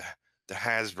 the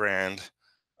Has brand,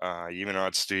 Human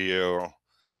Art Studio,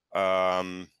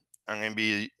 I'm going to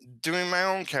be doing my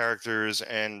own characters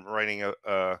and writing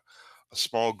a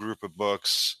small group of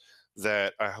books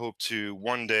that I hope to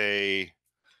one day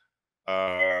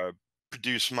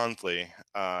produce monthly.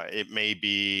 It may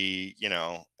be,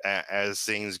 as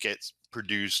things get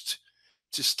produced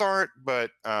to start,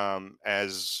 but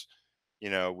as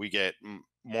we get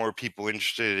more people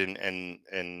interested in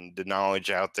the knowledge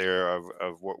out there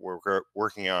of what we're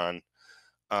working on,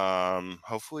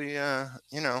 hopefully,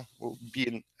 will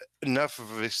be enough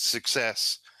of a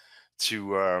success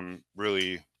to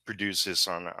really produce this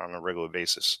on a regular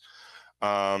basis.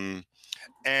 And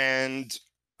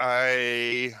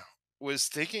I was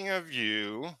thinking of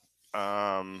you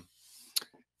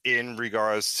in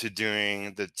regards to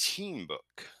doing the team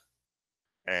book,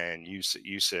 and you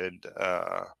said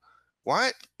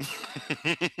what?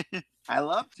 I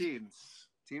love teams.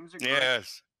 Teams are great.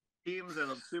 Yes. Teams, I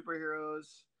love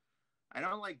superheroes. I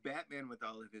don't like Batman with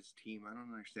all of his team. I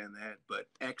don't understand that. But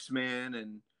X-Men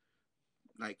and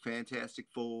like Fantastic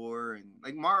Four and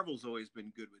like Marvel's always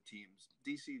been good with teams.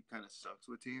 DC kind of sucks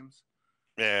with teams.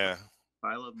 Yeah.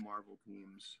 I love Marvel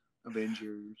teams.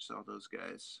 Avengers, all those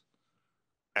guys.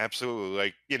 Absolutely.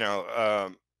 Like,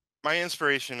 my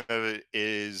inspiration of it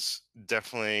is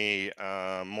definitely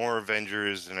more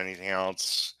Avengers than anything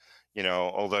else.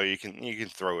 Although you can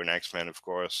throw in X-Men, of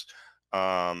course.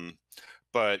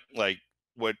 But like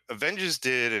what Avengers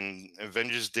did and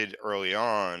Avengers did early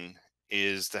on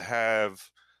is to have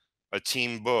a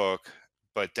team book,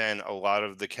 but then a lot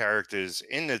of the characters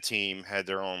in the team had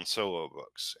their own solo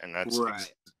books, and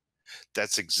Right.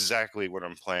 that's exactly what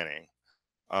I'm planning.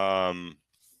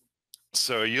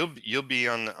 So you'll be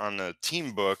on the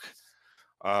team book,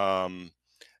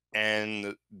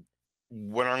 and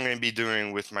what I'm going to be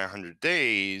doing with my 100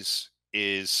 days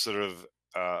is sort of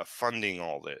funding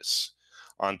all this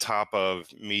on top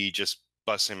of me just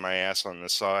busting my ass on the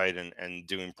side and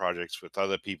doing projects with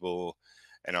other people,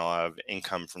 and I'll have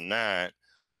income from that.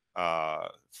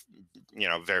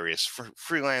 Various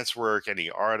freelance work,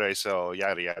 any art I sell,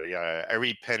 yada, yada, yada.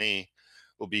 Every penny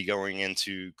will be going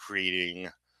into creating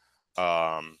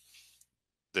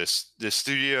this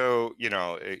studio,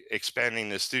 expanding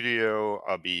the studio.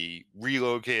 I'll be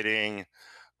relocating.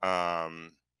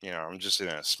 I'm just in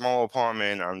a small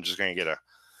apartment. I'm just going to get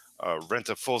rent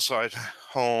a full-size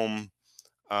home,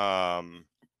 and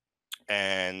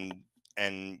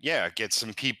yeah, get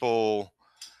some people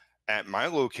at my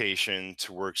location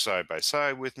to work side by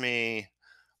side with me.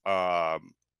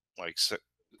 Like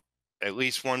at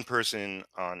least one person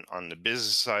on the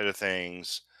business side of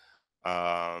things.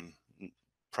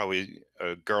 Probably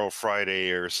a Girl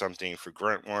Friday or something for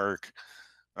grunt work.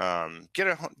 Get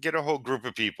a whole group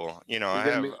of people. You're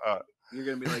gonna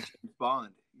be like James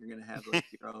Bond. You're gonna have like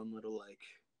your own little like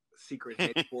secret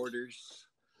headquarters.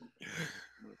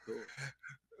 Oh,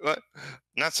 cool.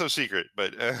 Not so secret,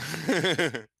 but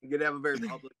you're gonna have a very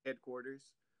public headquarters.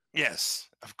 Yes,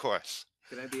 of course.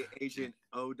 Can I be Agent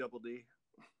ODD?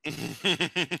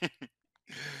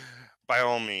 By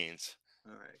all means.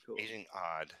 All right, cool. Agent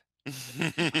Odd.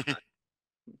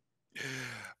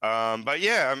 But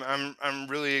yeah, I'm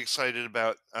really excited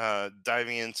about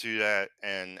diving into that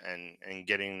and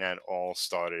getting that all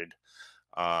started.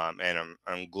 And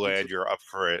I'm glad you're up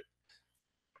for it.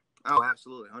 Oh,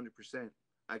 absolutely, 100%.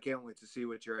 I can't wait to see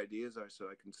what your ideas are, so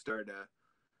I can start.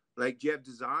 Like, do you have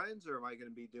designs, or am I going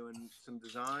to be doing some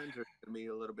designs, or going to be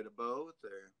a little bit of both?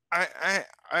 Or I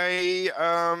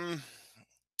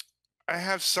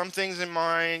have some things in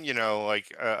mind.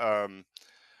 I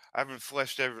haven't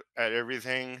fleshed at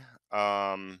everything,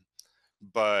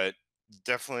 but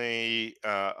definitely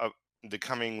the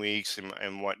coming weeks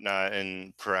and whatnot,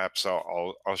 and perhaps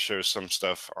I'll show some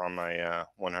stuff on my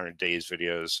 100 days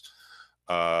videos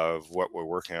of what we're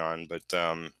working on. But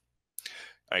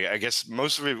I guess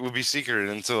most of it will be secret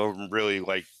until really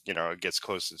it gets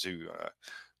closer to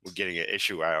getting an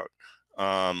issue out.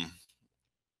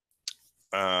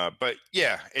 But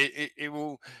yeah, it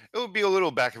will be a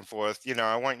little back and forth.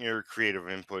 I want your creative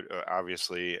input,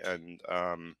 obviously, and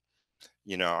I'm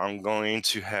going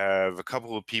to have a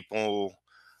couple of people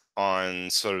on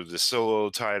sort of the solo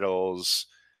titles,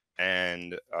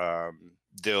 and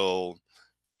they'll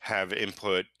have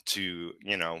input to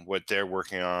what they're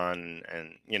working on,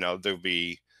 and there'll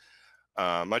be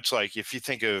much like if you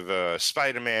think of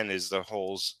Spider-Man as the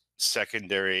whole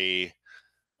secondary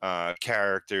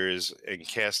characters and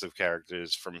cast of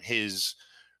characters from his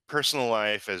personal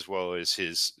life as well as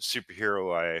his superhero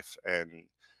life, and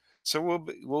so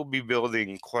we'll be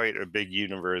building quite a big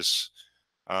universe,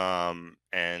 and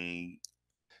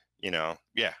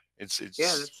yeah, it's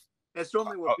that's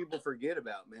normally what people forget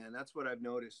about, man. That's what I've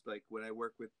noticed. Like when I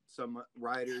work with some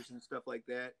writers and stuff like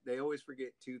that, they always forget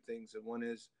two things, and one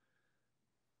is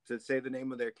to say the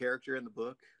name of their character in the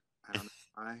book. I don't know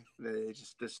why. They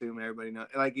just assume everybody knows.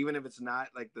 Like, even if it's not,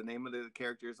 like, the name of the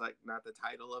character is, like, not the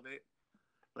title of it.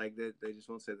 Like, they just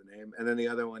won't say the name. And then the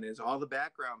other one is all the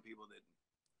background people that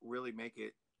really make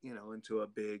it, into a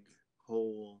big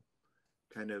whole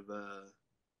kind of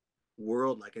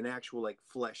world, like an actual, like,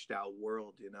 fleshed out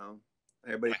world,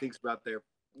 Everybody thinks about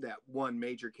that one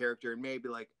major character and maybe,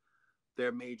 like,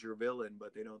 their major villain,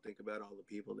 but they don't think about all the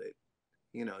people that,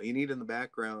 you need in the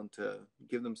background to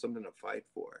give them something to fight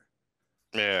for.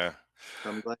 Yeah. So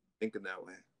I'm glad you're thinking that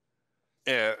way.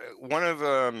 Yeah, one of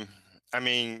I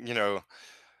mean,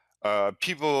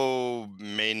 people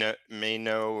may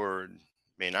know or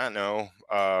may not know.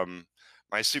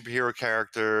 My superhero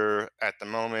character at the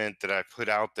moment that I put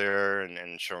out there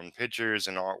and shown pictures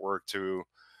and artwork to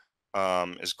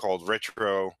is called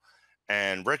Retro,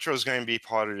 and Retro is going to be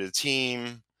part of the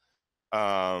team.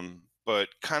 But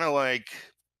kind of like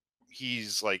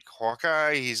he's like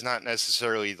Hawkeye. He's not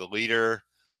necessarily the leader,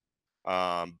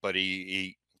 but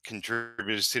he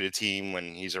contributes to the team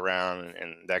when he's around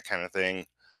and that kind of thing.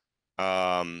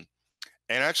 Um,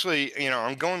 and actually,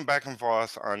 I'm going back and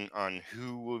forth on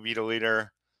who will be the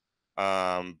leader.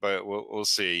 But we'll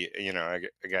see.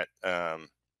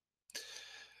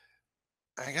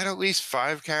 I got at least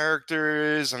 5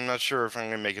 characters. I'm not sure if I'm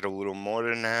gonna make it a little more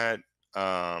than that.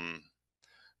 Um,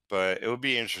 but it would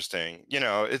be interesting.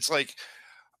 It's like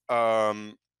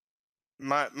um,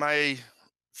 my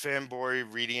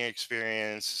fanboy reading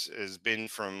experience has been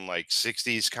from like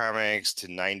 60s comics to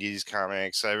 90s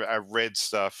comics. I've read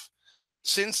stuff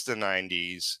since the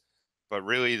 90s, but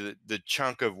really the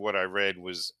chunk of what I read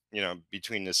was,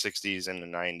 between the 60s and the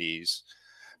 90s.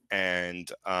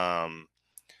 And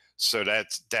so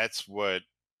that's what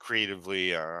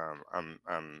creatively I'm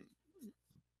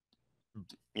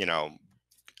you know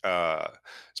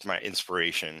it's my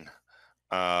inspiration.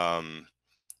 Um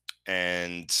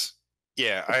and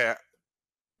yeah,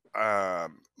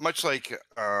 much like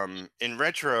in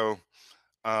Retro,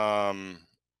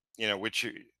 which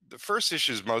the first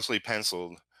issue is mostly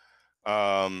penciled.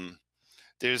 Um,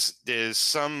 there's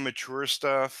some mature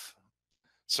stuff,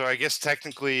 so I guess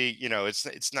technically,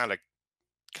 it's not a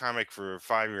comic for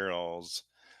 5-year-olds.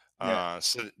 Yeah.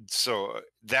 So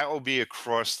that will be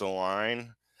across the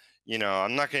line.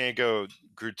 I'm not going to go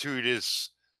gratuitous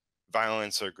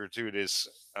violence or gratuitous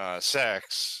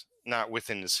sex, not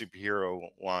within the superhero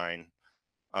line.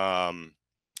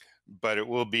 But it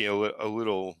will be a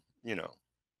little,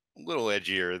 a little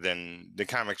edgier than the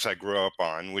comics I grew up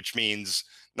on, which means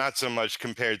not so much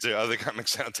compared to other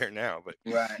comics out there now. But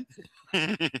Right.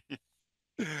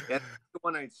 Yeah, the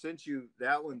one I sent you,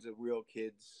 that one's a real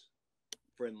kids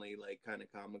friendly, like kind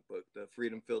of comic book. The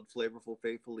freedom filled, flavorful,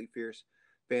 faithfully fierce,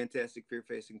 fantastic, fear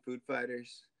facing food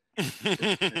fighters.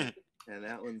 And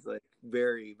that one's like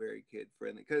very, very kid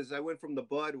friendly. Because I went from the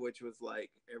Bud, which was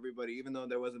like everybody, even though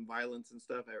there wasn't violence and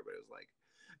stuff, everybody was like,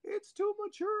 it's too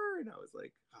mature. And I was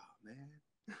like, oh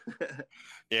man.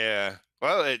 Yeah.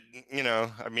 Well,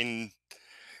 I mean,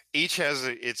 each has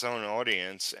its own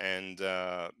audience, and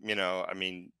I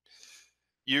mean,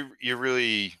 you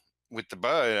really with the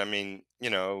Bud. I mean,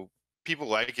 people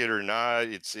like it or not.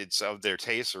 It's of their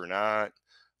taste or not.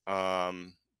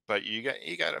 But you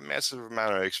got a massive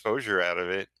amount of exposure out of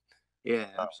it. Yeah,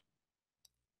 Uh, absolutely.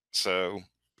 so,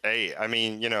 hey, I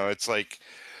mean, it's like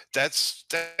that's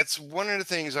one of the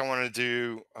things I want to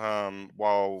do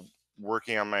while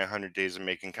working on my 100 days of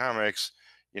making comics.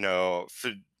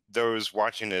 For those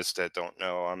watching this that don't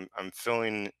know, I'm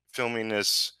filming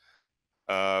this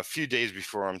a few days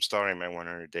before I'm starting my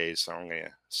 100 days, so I'm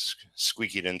gonna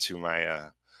squeak it into my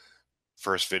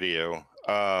first video.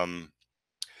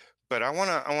 But I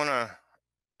wanna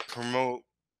promote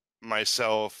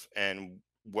myself and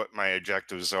what my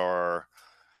objectives are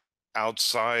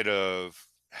outside of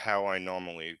how I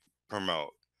normally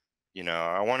promote.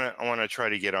 I want to try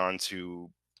to get onto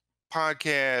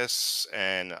podcasts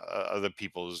and other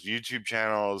people's YouTube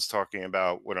channels talking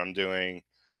about what I'm doing,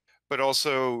 but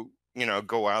also,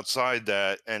 go outside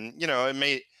that. And, it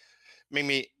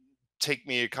may take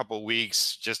me a couple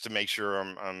weeks just to make sure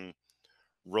I'm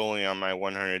rolling on my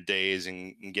 100 days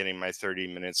and getting my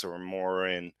 30 minutes or more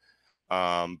in.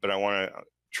 But I want to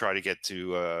try to get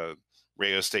to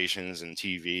radio stations and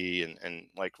TV and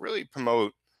like really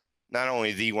promote not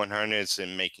only the 100s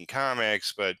and making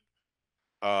comics, but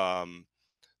um,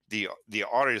 the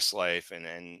artist life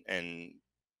and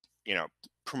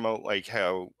promote like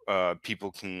how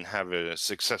people can have a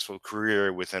successful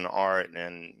career within art.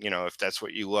 And if that's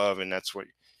what you love and that's what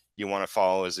you want to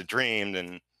follow as a dream,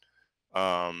 then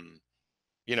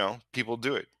people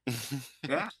do it.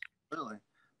 Yeah, really.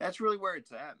 That's really where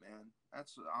it's at, man.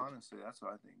 That's honestly, that's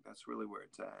what I think. That's really where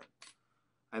it's at.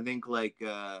 I think like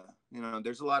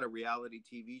there's a lot of reality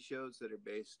TV shows that are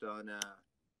based on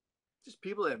just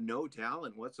people that have no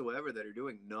talent whatsoever that are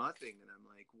doing nothing, and I'm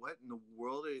like, what in the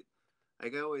world?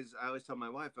 Like I always tell my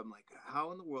wife, I'm like,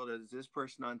 how in the world is this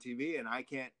person on TV and I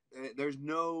can't? There's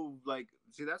no like,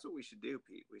 see, that's what we should do,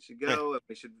 Pete. We should go and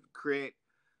we should create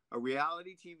a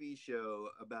reality TV show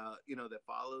about that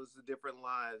follows the different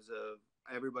lives of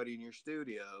everybody in your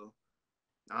studio,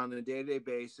 on a day-to-day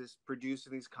basis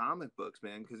producing these comic books,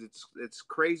 man, because it's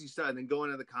crazy stuff. And then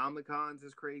going to the Comic Cons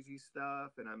is crazy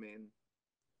stuff. And I mean,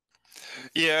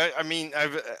 Yeah, I mean,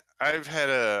 I've had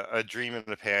a dream in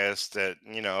the past that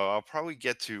I'll probably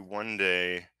get to one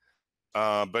day,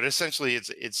 but essentially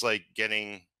it's like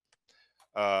getting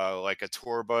like a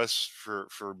tour bus for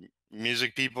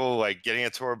music people, like getting a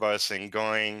tour bus and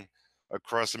going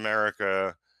across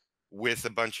America with a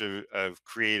bunch of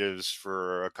creatives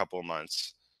for a couple of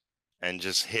months and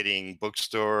just hitting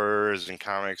bookstores and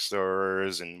comic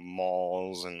stores and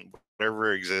malls and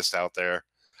whatever exists out there.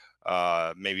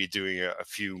 Maybe doing a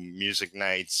few music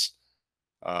nights,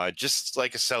 just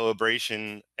like a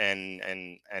celebration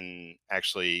and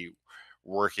actually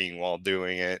working while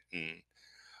doing it.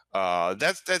 And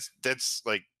that's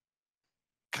like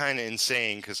kind of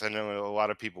insane because I know a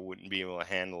lot of people wouldn't be able to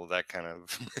handle that kind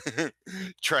of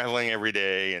traveling every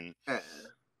day and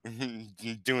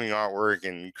doing artwork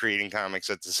and creating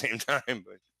comics at the same time.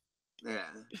 But yeah,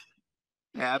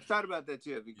 I've thought about that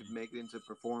too. If you could make it into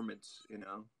performance,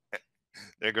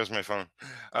 there goes my phone.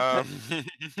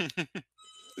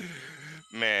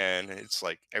 Man, it's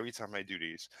like every time I do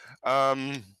these.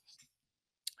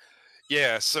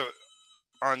 Yeah, so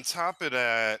on top of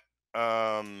that,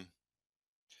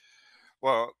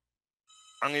 well,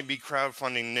 I'm going to be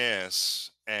crowdfunding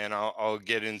this, and I'll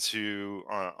get into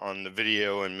on the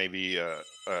video and maybe a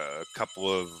couple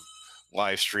of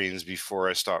live streams before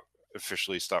I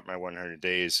officially stop my 100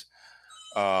 days.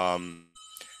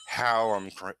 How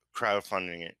I'm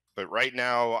crowdfunding it, but right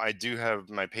now I do have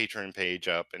my Patreon page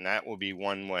up, and that will be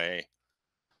one way.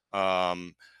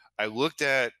 I looked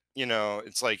at,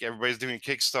 it's like everybody's doing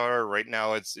Kickstarter right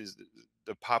now. Is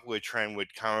the popular trend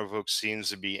with comic books seems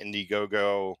to be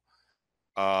Indiegogo.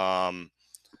 I'm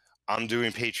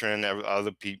doing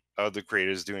Patreon. Other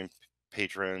creators doing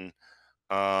Patreon.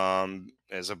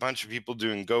 There's a bunch of people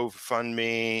doing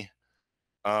GoFundMe.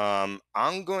 I'm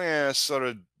going to sort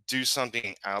of do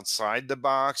something outside the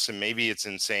box, and maybe it's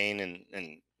insane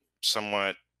and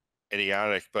somewhat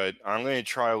idiotic, but I'm going to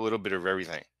try a little bit of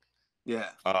everything.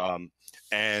 Yeah.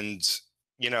 And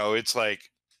it's like,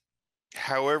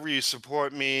 however you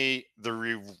support me, the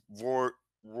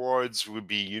rewards would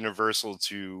be universal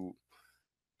to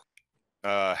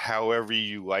however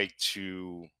you like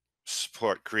to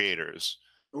support creators.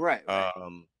 Right.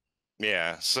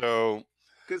 Yeah. So,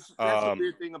 because that's the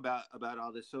weird thing about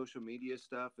all this social media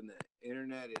stuff and the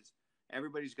internet is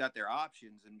everybody's got their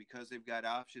options, and because they've got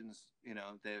options,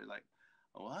 they're like,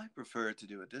 oh, I prefer to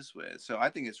do it this way. So I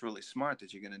think it's really smart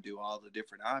that you're going to do all the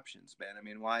different options, man. I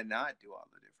mean, why not do all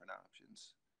the different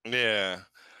options? Yeah.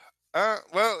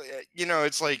 Well,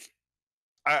 it's like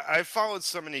I followed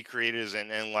so many creators,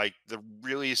 and like the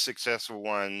really successful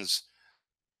ones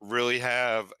really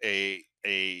have a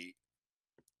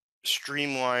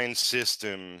streamlined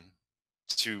system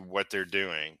to what they're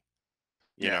doing.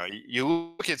 You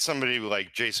look at somebody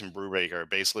like Jason Brubaker.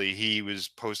 Basically, he was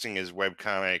posting his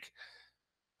webcomic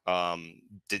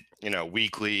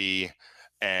weekly,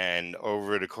 and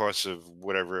over the course of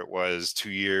whatever it was, 2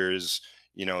 years,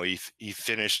 he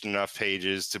finished enough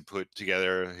pages to put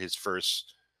together his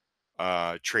first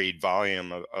trade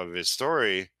volume of his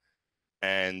story,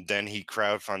 and then he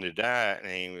crowdfunded that,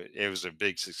 and it was a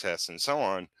big success, and so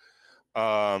on.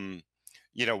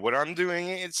 What I'm doing,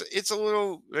 it's a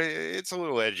little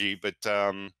edgy, but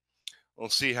we'll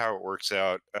see how it works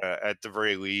out. At the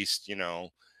very least,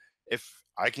 if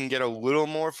I can get a little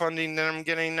more funding than I'm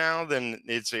getting now, then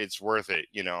it's worth it.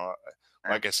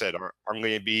 Like I said, I'm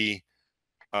going to be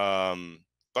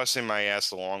busting my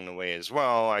ass along the way as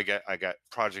well. I got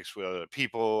projects with other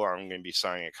people. I'm going to be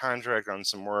signing a contract on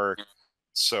some work,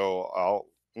 so I'll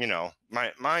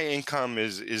my income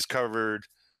is covered.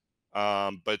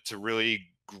 But to really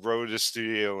grow the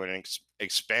studio and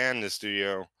expand the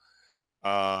studio,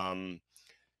 I'm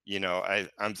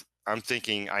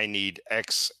thinking I need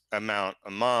X amount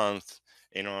a month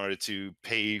in order to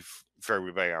pay for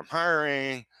everybody I'm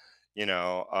hiring,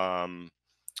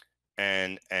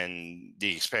 and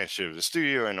the expansion of the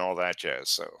studio and all that jazz.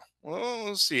 So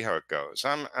we'll see how it goes.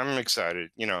 I'm excited,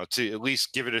 to at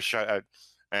least give it a shot.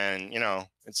 And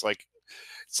it's like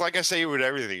I say with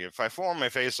everything. If I fall on my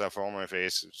face, I fall on my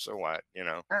face. So what,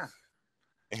 Yeah.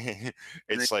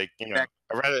 It's like,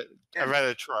 I'd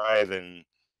rather try than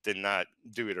not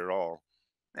do it at all.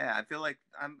 Yeah,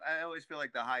 I always feel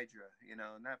like the Hydra,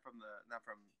 not from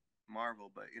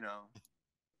Marvel, but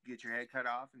get your head cut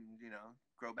off and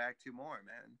grow back 2 more,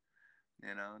 man.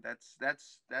 That's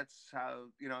how,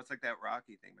 it's like that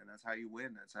Rocky thing, man. That's how you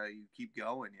win. That's how you keep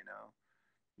going.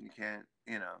 You can't,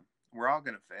 we're all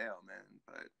gonna fail, man,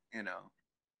 but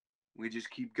we just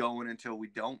keep going until we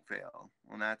don't fail.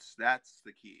 And that's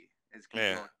the key. Is keep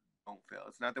Yeah. going, don't fail.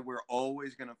 It's not that we're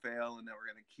always going to fail and that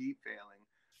we're going to keep failing,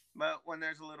 but when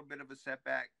there's a little bit of a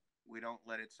setback, we don't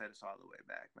let it set us all the way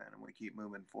back, man, and we keep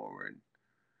moving forward.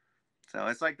 So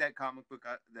it's like that comic book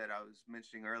that I was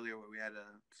mentioning earlier, where we had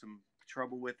some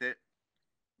trouble with it,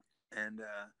 and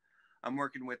I'm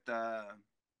working with the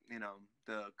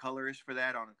colorist for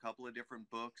that on a couple of different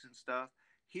books and stuff.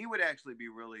 He would actually be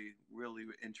really, really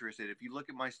interested. If you look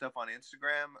at my stuff on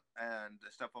Instagram and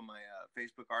the stuff on my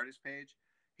Facebook artist page,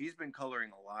 he's been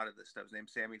coloring a lot of this stuff. His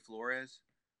name's Sammy Flores.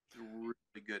 He's really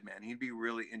good, man. He'd be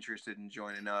really interested in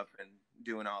joining up and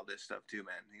doing all this stuff too,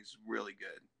 man. He's really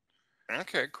good.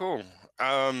 Okay, cool.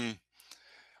 I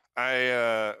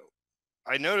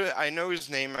I know his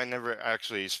name. I never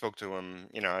actually spoke to him.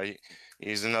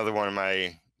 He's another one of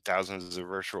my thousands of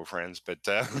virtual friends. But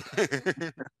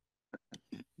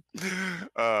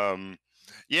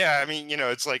yeah, I mean,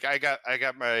 it's like I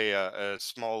got my a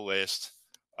small list,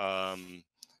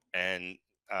 and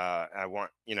I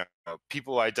want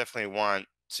people I definitely want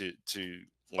to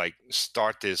like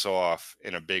start this off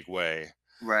in a big way.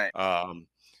 Right.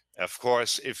 Of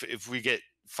course, if we get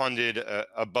funded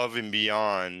above and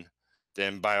beyond,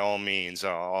 then by all means,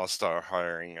 I'll start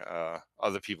hiring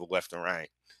other people left and right.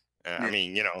 I Yeah.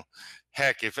 mean,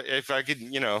 heck, if I could,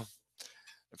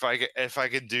 if I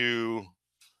could do,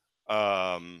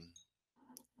 I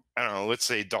don't know, let's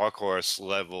say Dark Horse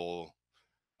level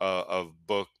of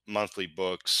monthly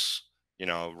books,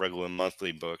 regular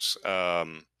monthly books,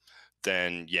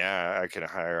 then yeah, I could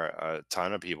hire a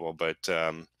ton of people. But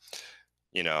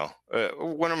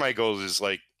one of my goals is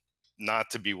like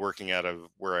not to be working out of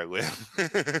where I live.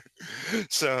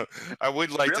 So I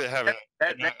would like Really? to have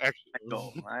That's my actual.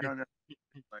 goal. I don't know.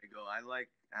 My goal. I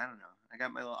don't know. I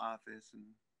got my little office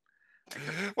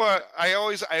and Well, I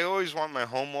always want my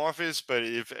home office, but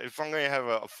if I'm going to have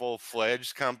a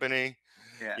full-fledged company,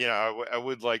 yeah, I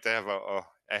would like to have a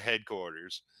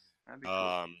headquarters. that'd be cool.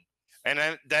 Um,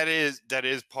 and that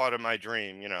is part of my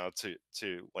dream,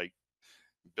 to like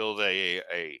build a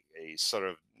sort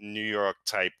of New York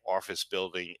type office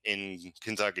building in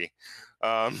Kentucky.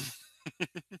 Um,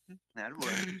 That'd work.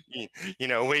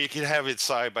 where you can have it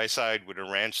side by side with a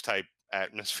ranch type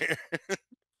atmosphere.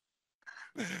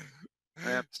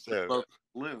 So Local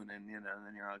balloon, and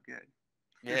then you're all good.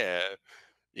 yeah,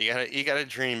 you gotta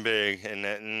dream big,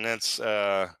 and that's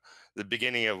the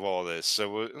beginning of all this.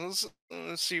 So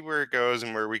let's see where it goes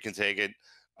and where we can take it.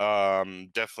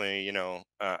 Definitely,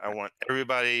 I want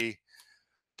everybody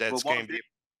Well, that's going Walt to be, Disney,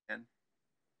 man.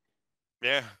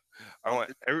 yeah, I Walt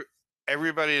want Disney,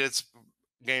 everybody that's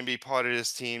going to be part of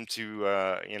this team to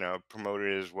promote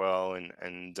it as well,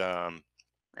 and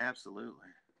absolutely.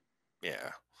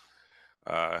 yeah,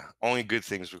 only good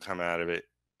things will come out of it.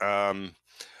 Um,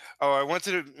 Oh, I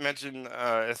wanted to mention.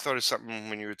 I thought of something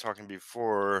when you were talking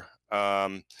before.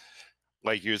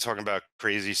 Like you were talking about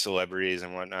crazy celebrities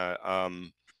and whatnot.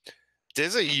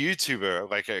 There's a YouTuber,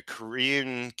 like a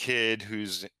Korean kid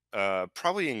who's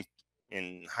probably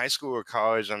in high school or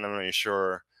college. I'm not really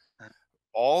sure.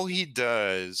 All he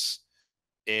does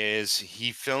is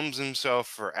he films himself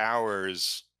for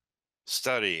hours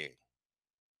studying.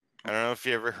 I don't know if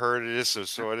you ever heard of this or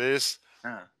saw this.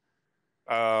 Huh.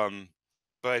 Um,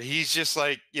 but he's just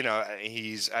like,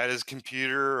 he's at his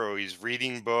computer or he's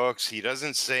reading books. He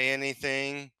doesn't say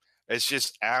anything. It's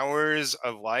just hours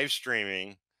of live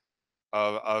streaming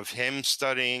of him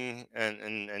studying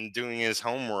and doing his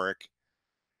homework.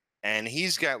 And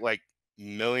he's got like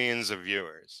millions of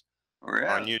viewers on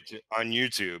Really?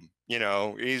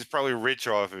 YouTube He's probably rich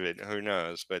off of it. Who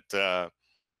knows? But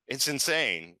it's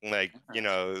insane. Like,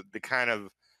 the kind of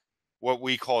what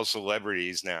we call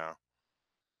celebrities now.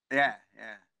 Yeah,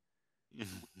 yeah.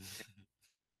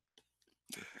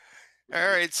 All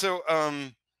right, so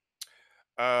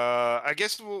I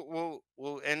guess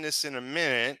we'll end this in a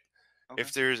minute. Okay.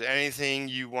 If there's anything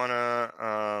you wanna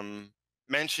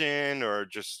mention or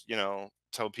just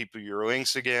tell people your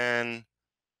links again,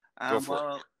 go for it.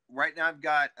 Well, right now I've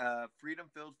got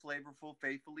freedom-filled, flavorful,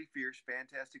 faithfully fierce,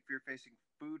 fantastic, fear-facing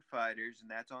food fighters, and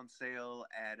that's on sale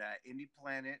at Indie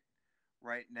Planet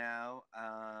right now.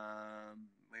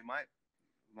 We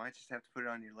might just have to put it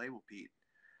on your label, Pete.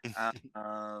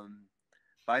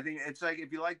 But I think it's like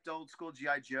if you like the old school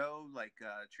GI Joe, like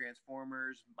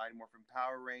Transformers, Mighty Morphin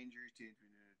Power Rangers, Teenage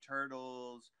Mutant Ninja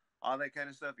Turtles, all that kind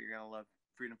of stuff, you're gonna love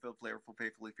freedom-filled, flavorful,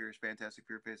 faithfully fierce, fantastic,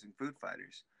 fear-facing food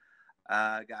fighters.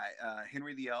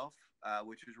 Henry the Elf,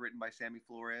 which was written by Sammy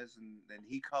Flores, and then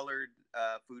he colored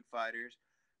Food Fighters.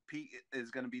 Pete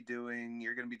is going to be doing.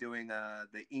 You're going to be doing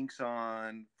the inks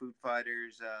on Food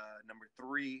Fighters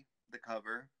 #3, the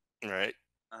cover. Right.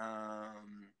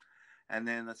 And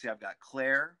then let's see, I've got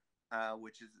Claire,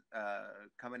 which is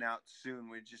coming out soon.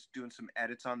 We're just doing some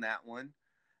edits on that one,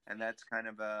 and that's kind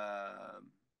of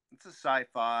it's a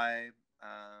sci-fi,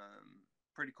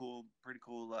 pretty cool,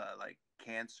 like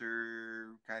cancer,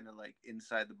 kind of like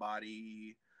inside the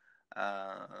body,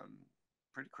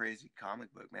 pretty crazy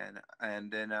comic book, man.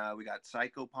 And then we got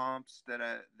Psychopomps that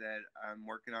I'm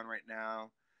working on right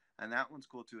now, and that one's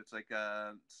cool too. It's like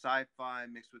a sci-fi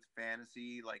mixed with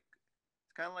fantasy, like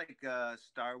it's kind of like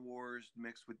Star Wars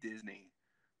mixed with Disney,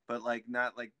 but like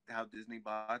not like how Disney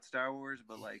bought Star Wars,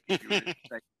 but like if you were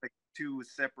like two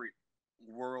separate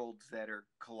worlds that are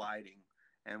colliding,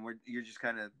 and you're just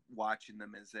kind of watching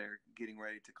them as they're getting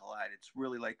ready to collide. It's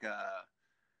really like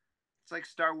it's like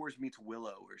Star Wars meets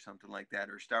Willow or something like that,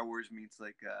 or Star Wars meets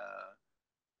like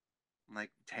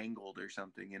Tangled or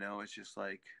something. You know, it's just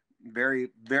like very,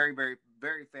 very, very,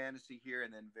 very fantasy here,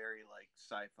 and then very like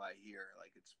sci-fi here.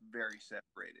 Like it's very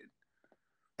separated.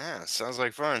 Yeah, sounds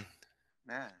like fun.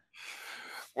 Yeah.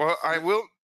 Well, I will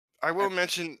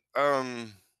mention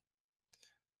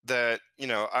that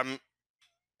I'm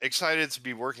excited to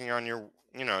be working on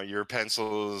your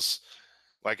pencils.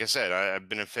 Like I said, I've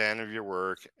been a fan of your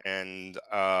work, and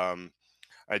I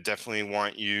definitely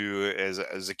want you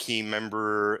as a key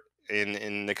member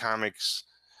in the comics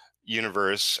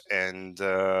universe. And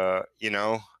if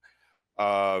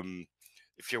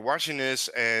you're watching this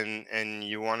and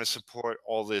you want to support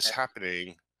all this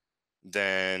happening,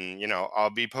 then I'll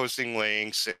be posting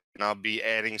links and I'll be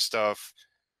adding stuff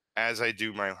as I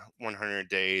do my 100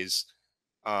 days.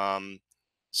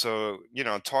 So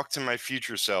talk to my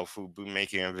future self who'll be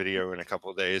making a video in a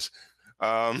couple of days.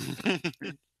 And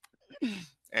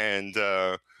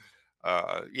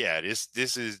yeah, this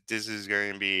is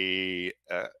going to be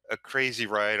a crazy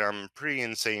ride. I'm pretty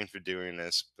insane for doing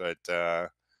this, but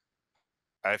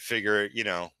I figure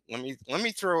let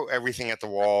me throw everything at the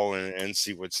wall and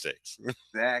see what sticks.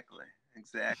 Exactly.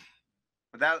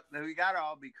 But we gotta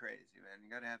all be crazy, man. You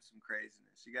gotta have some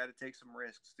craziness. You gotta take some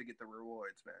risks to get the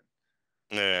rewards, man.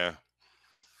 Yeah.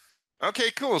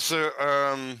 Okay, cool. So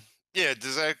yeah,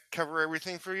 does that cover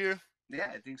everything for you?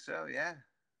 Yeah, I think so. Yeah,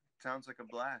 sounds like a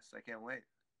blast. I can't wait.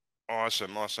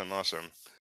 Awesome.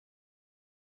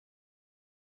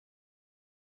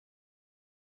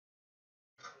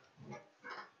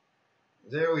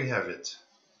 There we have it.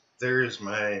 There's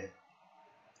my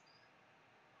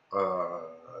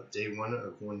day one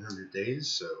of 100 days,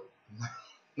 so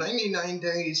 99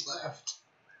 days left.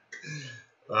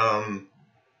 I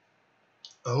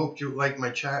hope you like my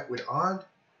chat with Odd.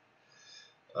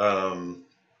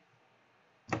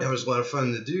 It was a lot of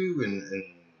fun to do, and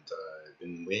I've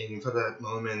been waiting for that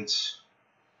moment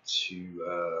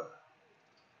to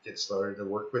get started to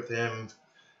work with him.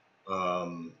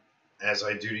 As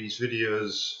I do these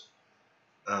videos,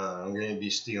 I'm going to be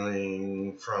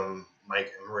stealing from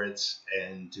Mike Emeritz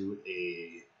and do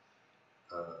a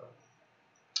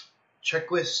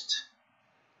checklist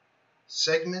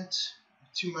segment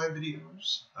to my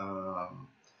videos,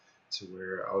 to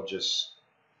where I'll just,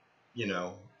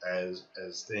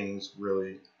 as things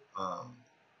really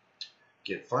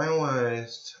get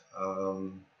finalized,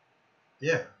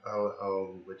 yeah,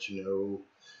 I'll let you know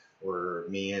where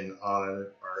me and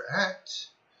Odd are at.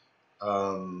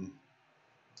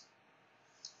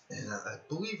 And I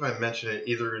believe I mentioned it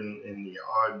either in the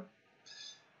Odd.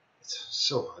 It's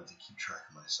so hard to keep track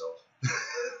of myself.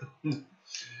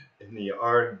 In the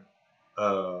Odd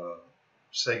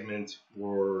segment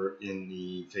or in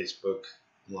the Facebook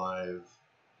live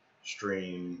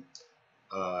stream,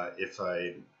 if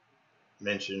I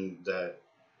mentioned that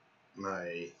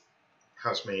my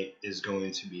housemate is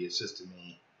going to be assisting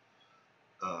me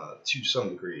to some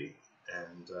degree.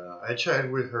 And I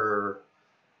chatted with her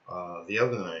the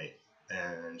other night,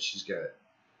 and she's got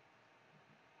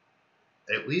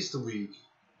at least a week,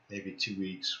 maybe 2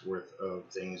 weeks worth of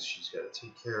things she's got to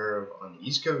take care of on the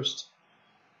East Coast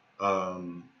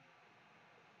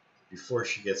before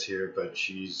she gets here, but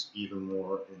she's even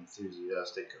more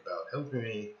enthusiastic about helping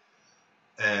me,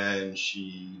 and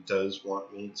she does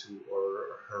want me to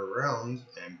order her around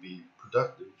and be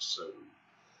productive, so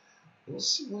we'll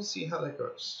see how that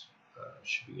goes.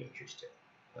 Should be interesting.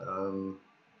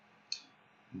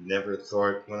 Never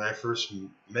thought when I first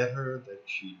met her that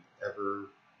she'd ever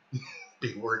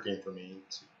be working for me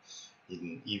to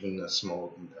even a small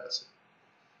capacity.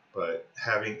 But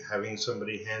having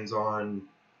somebody hands-on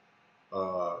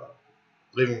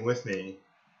living with me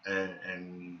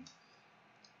and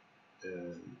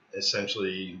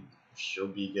essentially she'll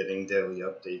be getting daily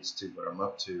updates to what I'm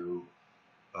up to,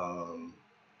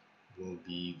 will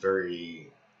be very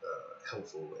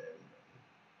helpful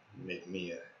and make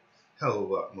me a hell of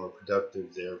a lot more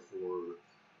productive, therefore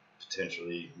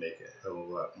potentially make a hell of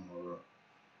a lot more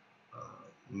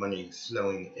money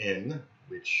flowing in,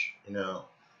 which, you know,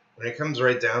 when it comes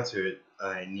right down to it,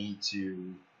 I need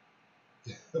to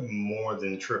more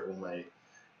than triple my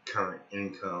current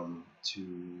income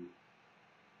to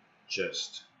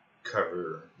just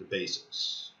cover the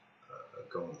basics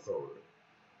going forward.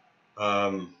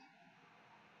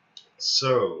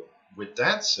 So, with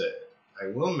that said, I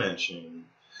will mention,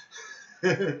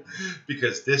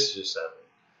 because this just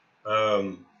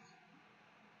happened,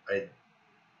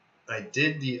 I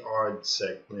did the odd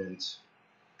segment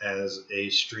as a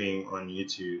stream on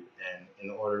YouTube, and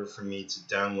in order for me to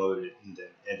download it and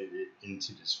then edit it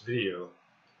into this video,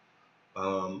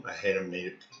 I had to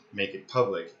make it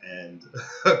public, and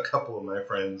a couple of my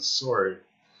friends saw it.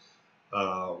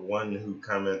 One who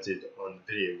commented on the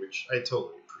video, which I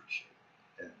totally appreciate,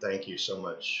 and thank you so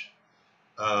much.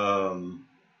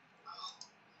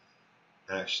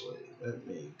 Actually, let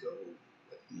me go.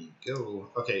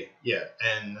 Okay, yeah,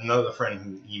 and another friend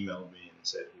who emailed me and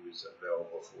said he was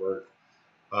available for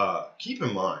work. Keep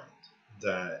in mind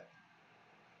that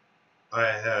I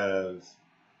have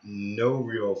no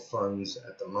real funds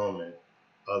at the moment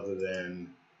other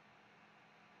than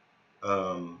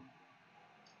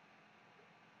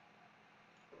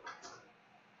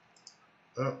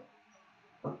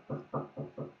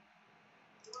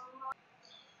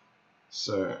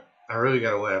so I really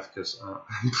gotta laugh because I'm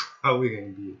probably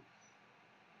going to be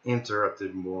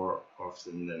interrupted more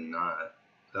often than not.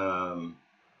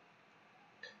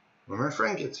 When my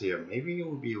friend gets here, maybe it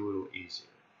will be a little easier,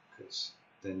 because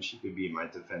then she could be my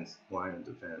line of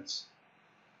defense.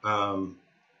 Yeah,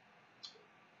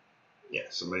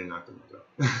 somebody knocked on my door.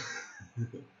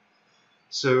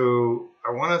 So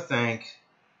I want to thank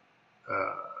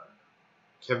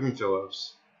Kevin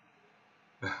Phillips,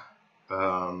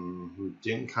 who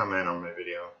didn't comment on my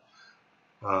video,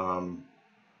 for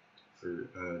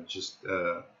just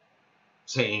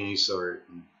saying he saw it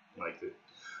and liked it.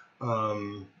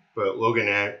 But Logan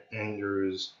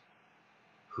Andrews,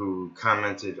 who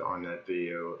commented on that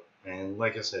video, and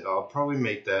like I said, I'll probably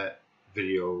make that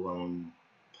video alone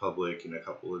public in a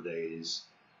couple of days,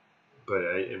 but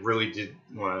I really did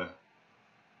want to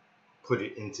put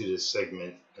it into this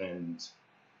segment, and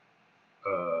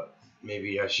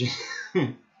maybe I should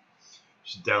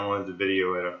should download the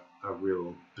video at a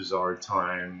real bizarre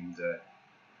time that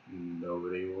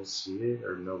nobody will see it,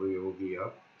 or nobody will be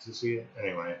up to see it.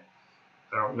 Anyway,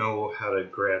 I don't know how to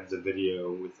grab the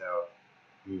video without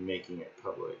me making it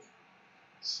public,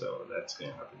 so that's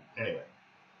gonna happen anyway.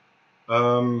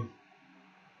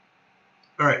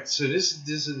 Alright, so this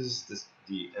is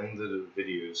the end of the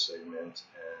video segment,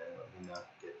 and let me not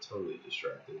get totally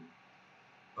distracted.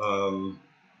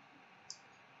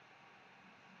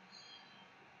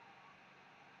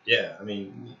 Yeah, I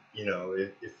mean, you know,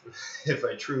 if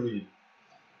I truly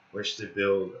wish to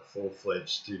build a full-fledged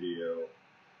studio,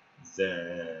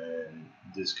 then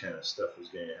this kind of stuff is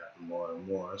going to happen more and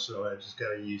more. So I just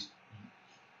gotta get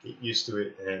used to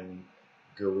it and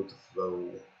go with the flow.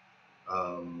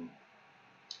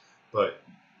 But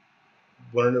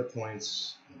one of the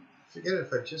points, I forget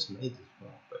if I just made this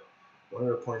point, but one of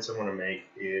the points I want to make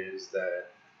is that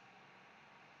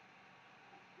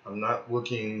I'm not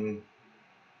looking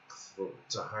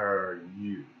to hire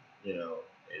you. You know,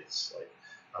 it's like,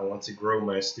 I want to grow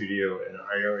my studio, and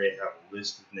I already have a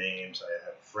list of names. I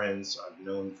have friends I've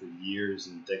known for years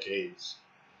and decades.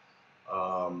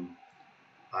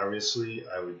 Obviously,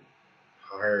 I would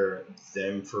hire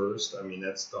them first. I mean,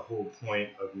 that's the whole point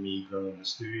of me growing the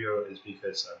studio, is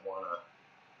because I want to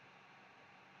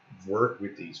work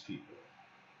with these people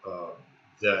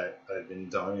that I've been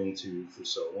dying to for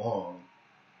so long.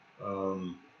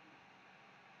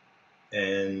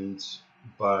 And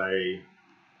by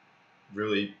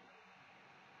really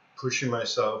pushing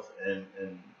myself and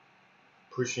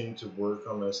pushing to work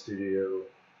on my studio,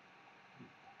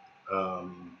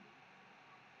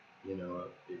 you know,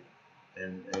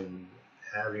 and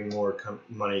having more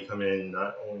money come in,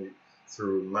 not only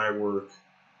through my work,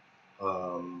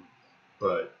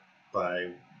 but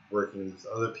by working with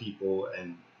other people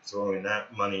and throwing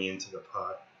that money into the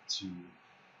pot to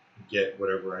get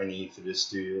whatever I need for this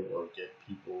studio, or get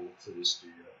people for this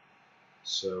studio.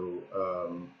 So,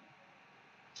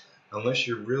 unless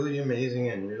you're really amazing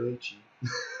and really cheap,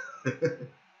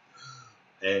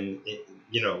 and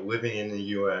you know, living in the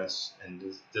U.S., and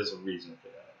there's a reason for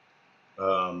that.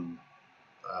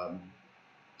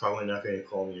 Probably not going to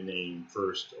call me your name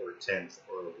first or 10th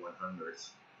or 100th,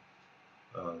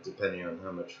 depending on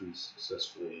how much we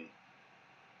successfully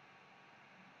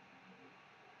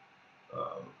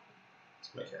It's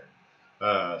my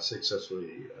cat.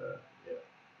 Successfully,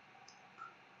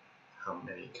 how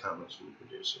many comics we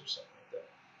produce or something like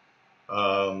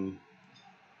that.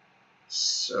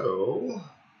 So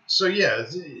yeah,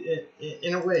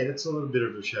 in a way, it's a little bit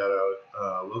of a shout out.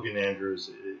 Logan Andrews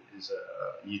is a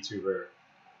YouTuber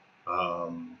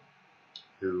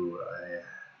who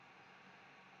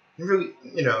really,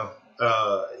 he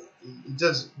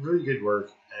does really good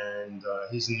work, and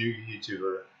he's a new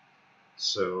YouTuber.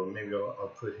 So maybe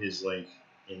I'll put his link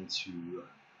into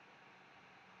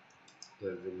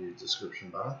the video description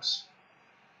box,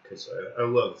 because I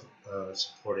love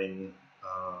supporting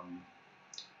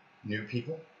new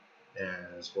people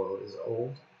as well as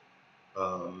old,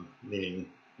 meaning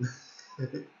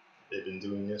they've been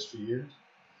doing this for years.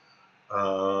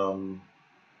 By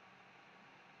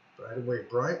the way,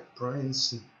 Bryan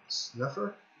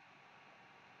Snuffer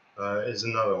is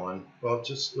another one. Well,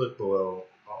 just look below.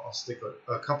 I'll stick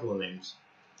a couple of names.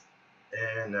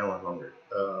 And now I'm hungry.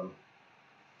 I've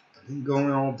been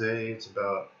going all day. It's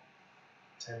about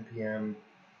 10 p.m.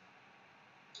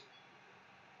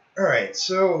 Alright,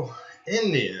 so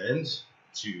in the end,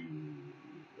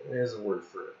 there's a word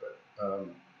for it, but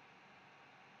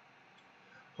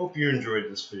hope you enjoyed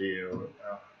this video.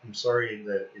 I'm sorry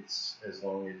that it's as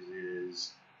long as it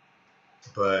is,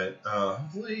 but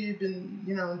hopefully you've been,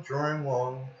 drawing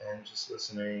along and just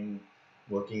listening,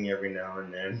 looking every now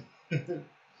and then to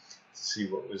see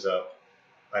what was up.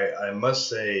 I must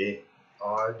say,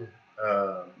 Odd,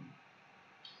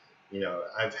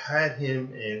 I've had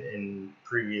him in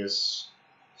previous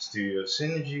Studio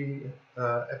Synergy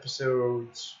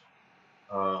episodes.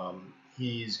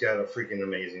 He's got a freaking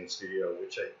amazing studio,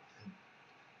 which I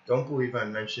don't believe I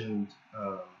mentioned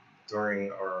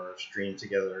during our stream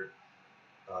together.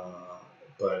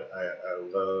 But I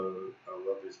love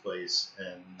his place,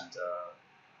 and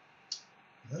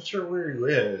I'm not sure where he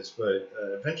lives, but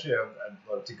eventually I'd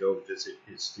love to go visit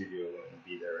his studio and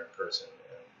be there in person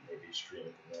and maybe stream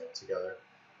from there together.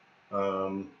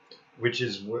 Which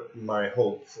is what my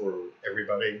hope for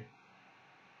everybody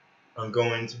I'm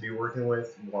going to be working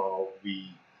with, while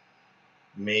we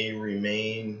may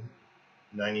remain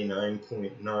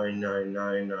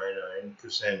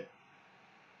 99.99999%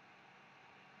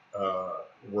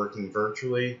 working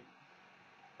virtually,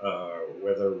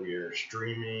 whether we're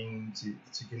streaming to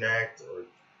connect, or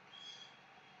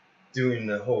doing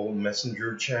the whole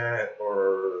messenger chat,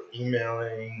 or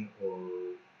emailing, or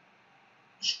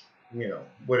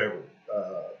whatever,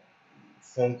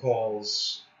 phone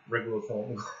calls, regular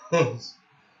phone calls.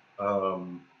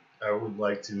 I would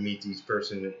like to meet these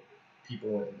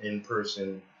people in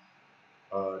person,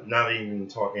 not even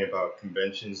talking about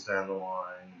conventions down the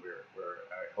line, where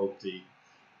I hope they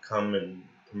come and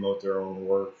promote their own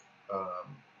work.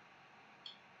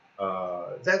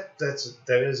 That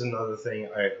is another thing.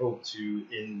 I hope to,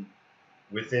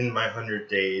 within my 100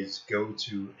 days, go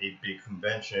to a big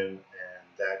convention, and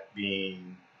that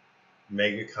being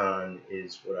MegaCon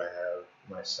is what I have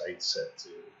my sights set to.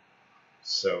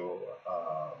 So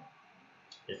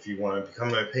if you want to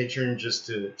become my patron just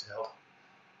to help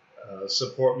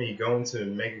support me going to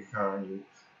MegaCon,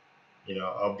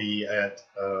 I'll be at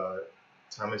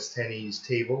Thomas Tenney's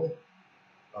table.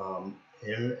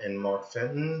 Him and Mark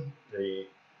Fenton, the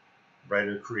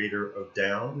writer-creator of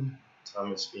Down,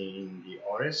 Thomas being the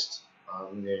artist.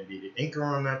 I'm going to be the inker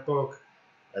on that book.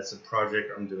 That's a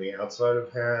project I'm doing outside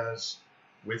of Has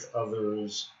with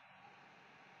others.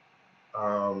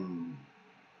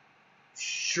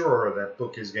 Sure, that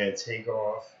book is going to take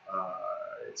off.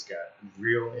 It's got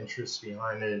real interest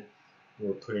behind it.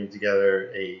 We're putting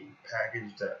together a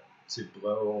package to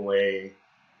blow away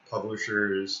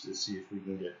publishers to see if we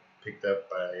can get picked up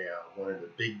by one of the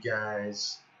big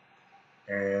guys.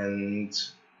 And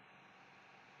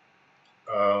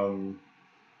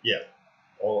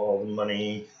all the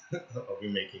money I'll be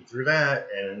making through that,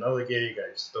 and another gig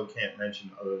I still can't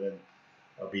mention, other than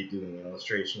I'll be doing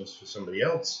illustrations for somebody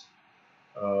else.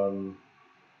 A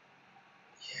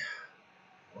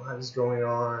lot is going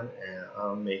on, and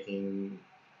I'm making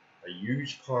a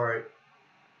huge part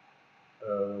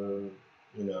of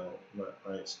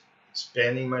my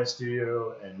expanding my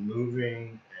studio and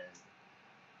moving,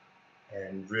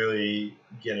 and really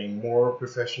getting more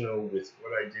professional with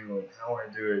what I do and how I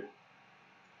do it.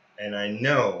 And I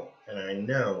know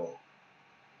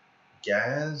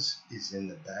Gaz is in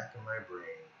the back of my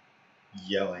brain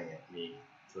yelling at me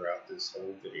throughout this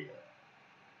whole video.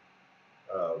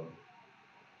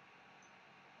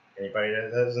 Anybody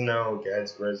that doesn't know,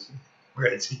 Gaz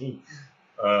Gretsky,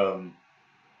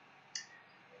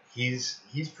 he's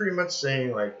pretty much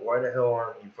saying, like, why the hell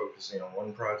aren't you focusing on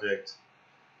one project?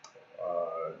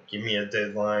 Give me a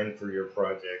deadline for your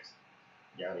project,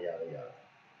 yada yada yada.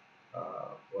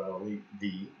 Well,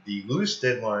 the loose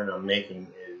deadline I'm making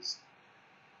is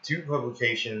 2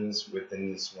 publications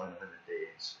within this 100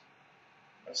 days.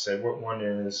 I said what one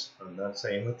is. I'm not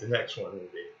saying what the next one will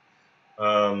be.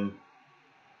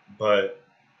 But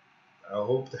I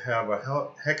hope to have a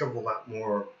heck of a lot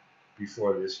more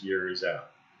before this year is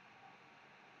out.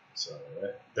 So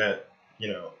that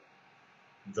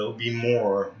there'll be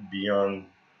more beyond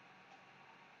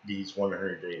these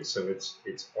 100 days. So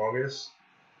it's August,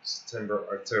 September,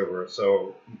 October.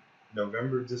 So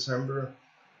November, December,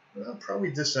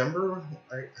 probably December.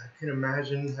 I can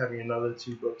imagine having another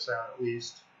 2 books out at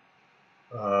least.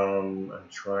 I'm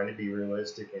trying to be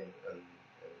realistic and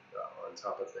on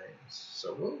top of things.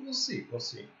 So we'll see. We'll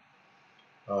see.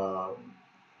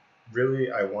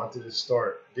 Really, I wanted to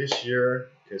start this year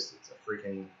because it's a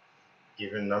freaking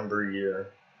even number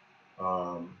year.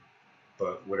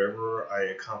 But whatever I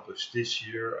accomplish this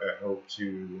year, I hope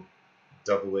to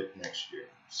double it next year.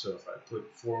 So if I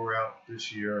put 4 out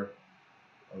this year,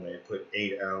 I'm going to put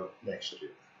 8 out next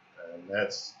year. And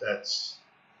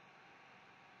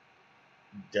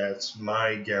that's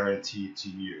my guarantee to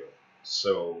you.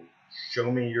 So show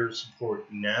me your support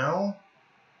now,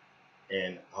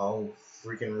 and I'll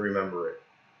freaking remember it.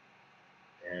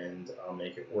 And I'll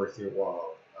make it worth your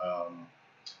while.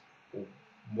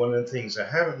 One of the things I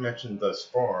haven't mentioned thus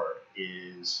far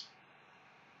is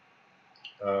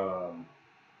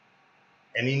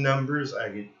any numbers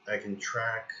I can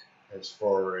track as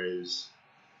far as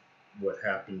what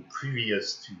happened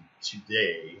previous to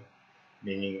today.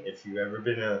 Meaning, if you've ever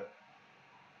been a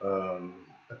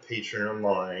patron of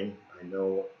mine, I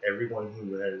know everyone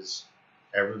who has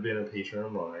ever been a patron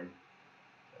of mine.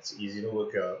 That's easy to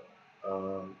look up.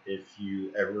 If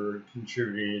you ever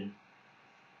contributed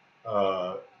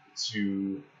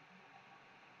to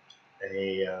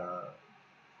a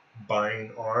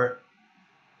buying art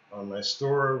on my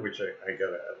store, which I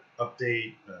got to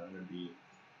update. I'm going to be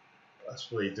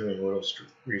possibly doing a little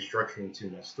restructuring to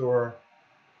my store.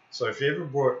 So if you ever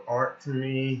bought art from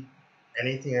me,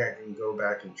 anything I can go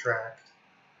back and track.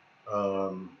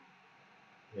 I've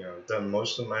done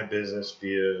most of my business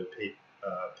via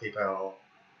PayPal.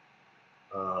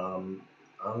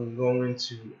 I'm going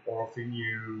to offer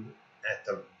you, at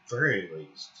the very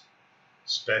least,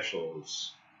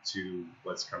 specials to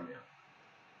what's coming up.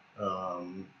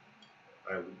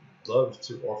 I would love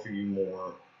to offer you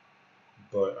more,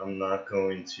 but I'm not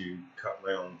going to cut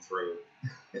my own throat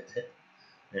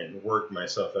and work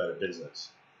myself out of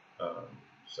business.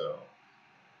 So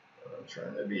I'm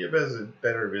trying to be a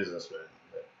better businessman,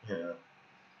 but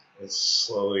it's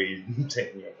slowly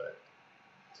taking effect.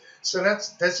 So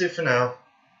that's it for now.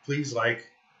 Please like,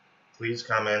 please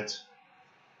comment,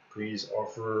 please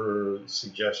offer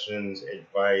suggestions,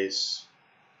 advice,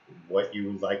 what you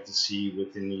would like to see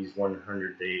within these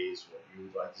 100 days, what you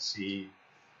would like to see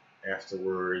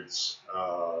afterwards.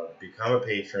 Become a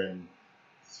patron.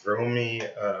 Throw me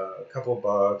a couple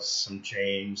bucks, some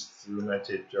change through my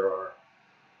tip jar.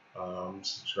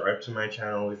 Subscribe to my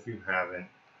channel if you haven't.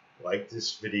 Like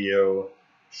this video.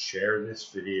 Share this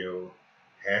video.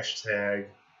 Hashtag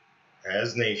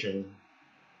HasNation.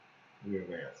 We're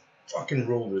going to fucking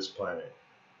rule this planet.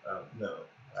 No,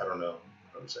 I don't know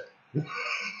what I'm saying.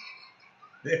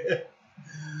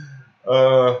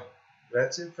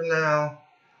 That's it for now.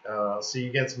 I'll see you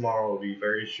again tomorrow. It'll be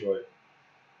very short.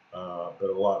 But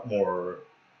a lot more,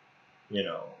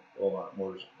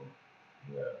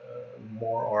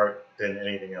 more art than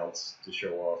anything else to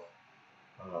show off.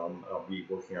 I'll be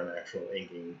working on actual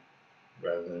inking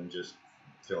rather than just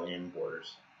filling in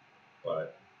borders.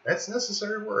 But that's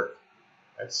necessary work.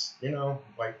 That's,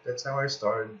 that's how I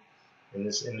started in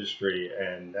this industry,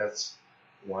 and that's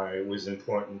why it was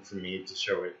important for me to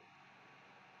show it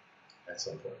at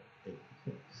some point,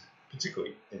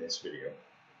 particularly in this video.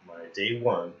 My day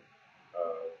one,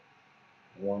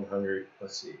 100,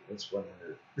 let's see, what's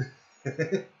 100?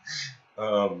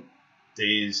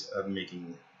 Days of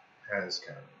making Has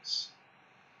comics.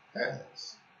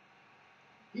 Has.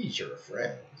 He's your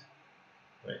friend.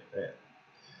 Right there.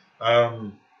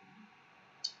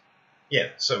 Yeah,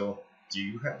 so, do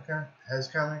you have Has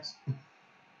comics?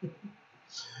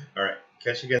 Alright,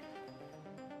 catch you again.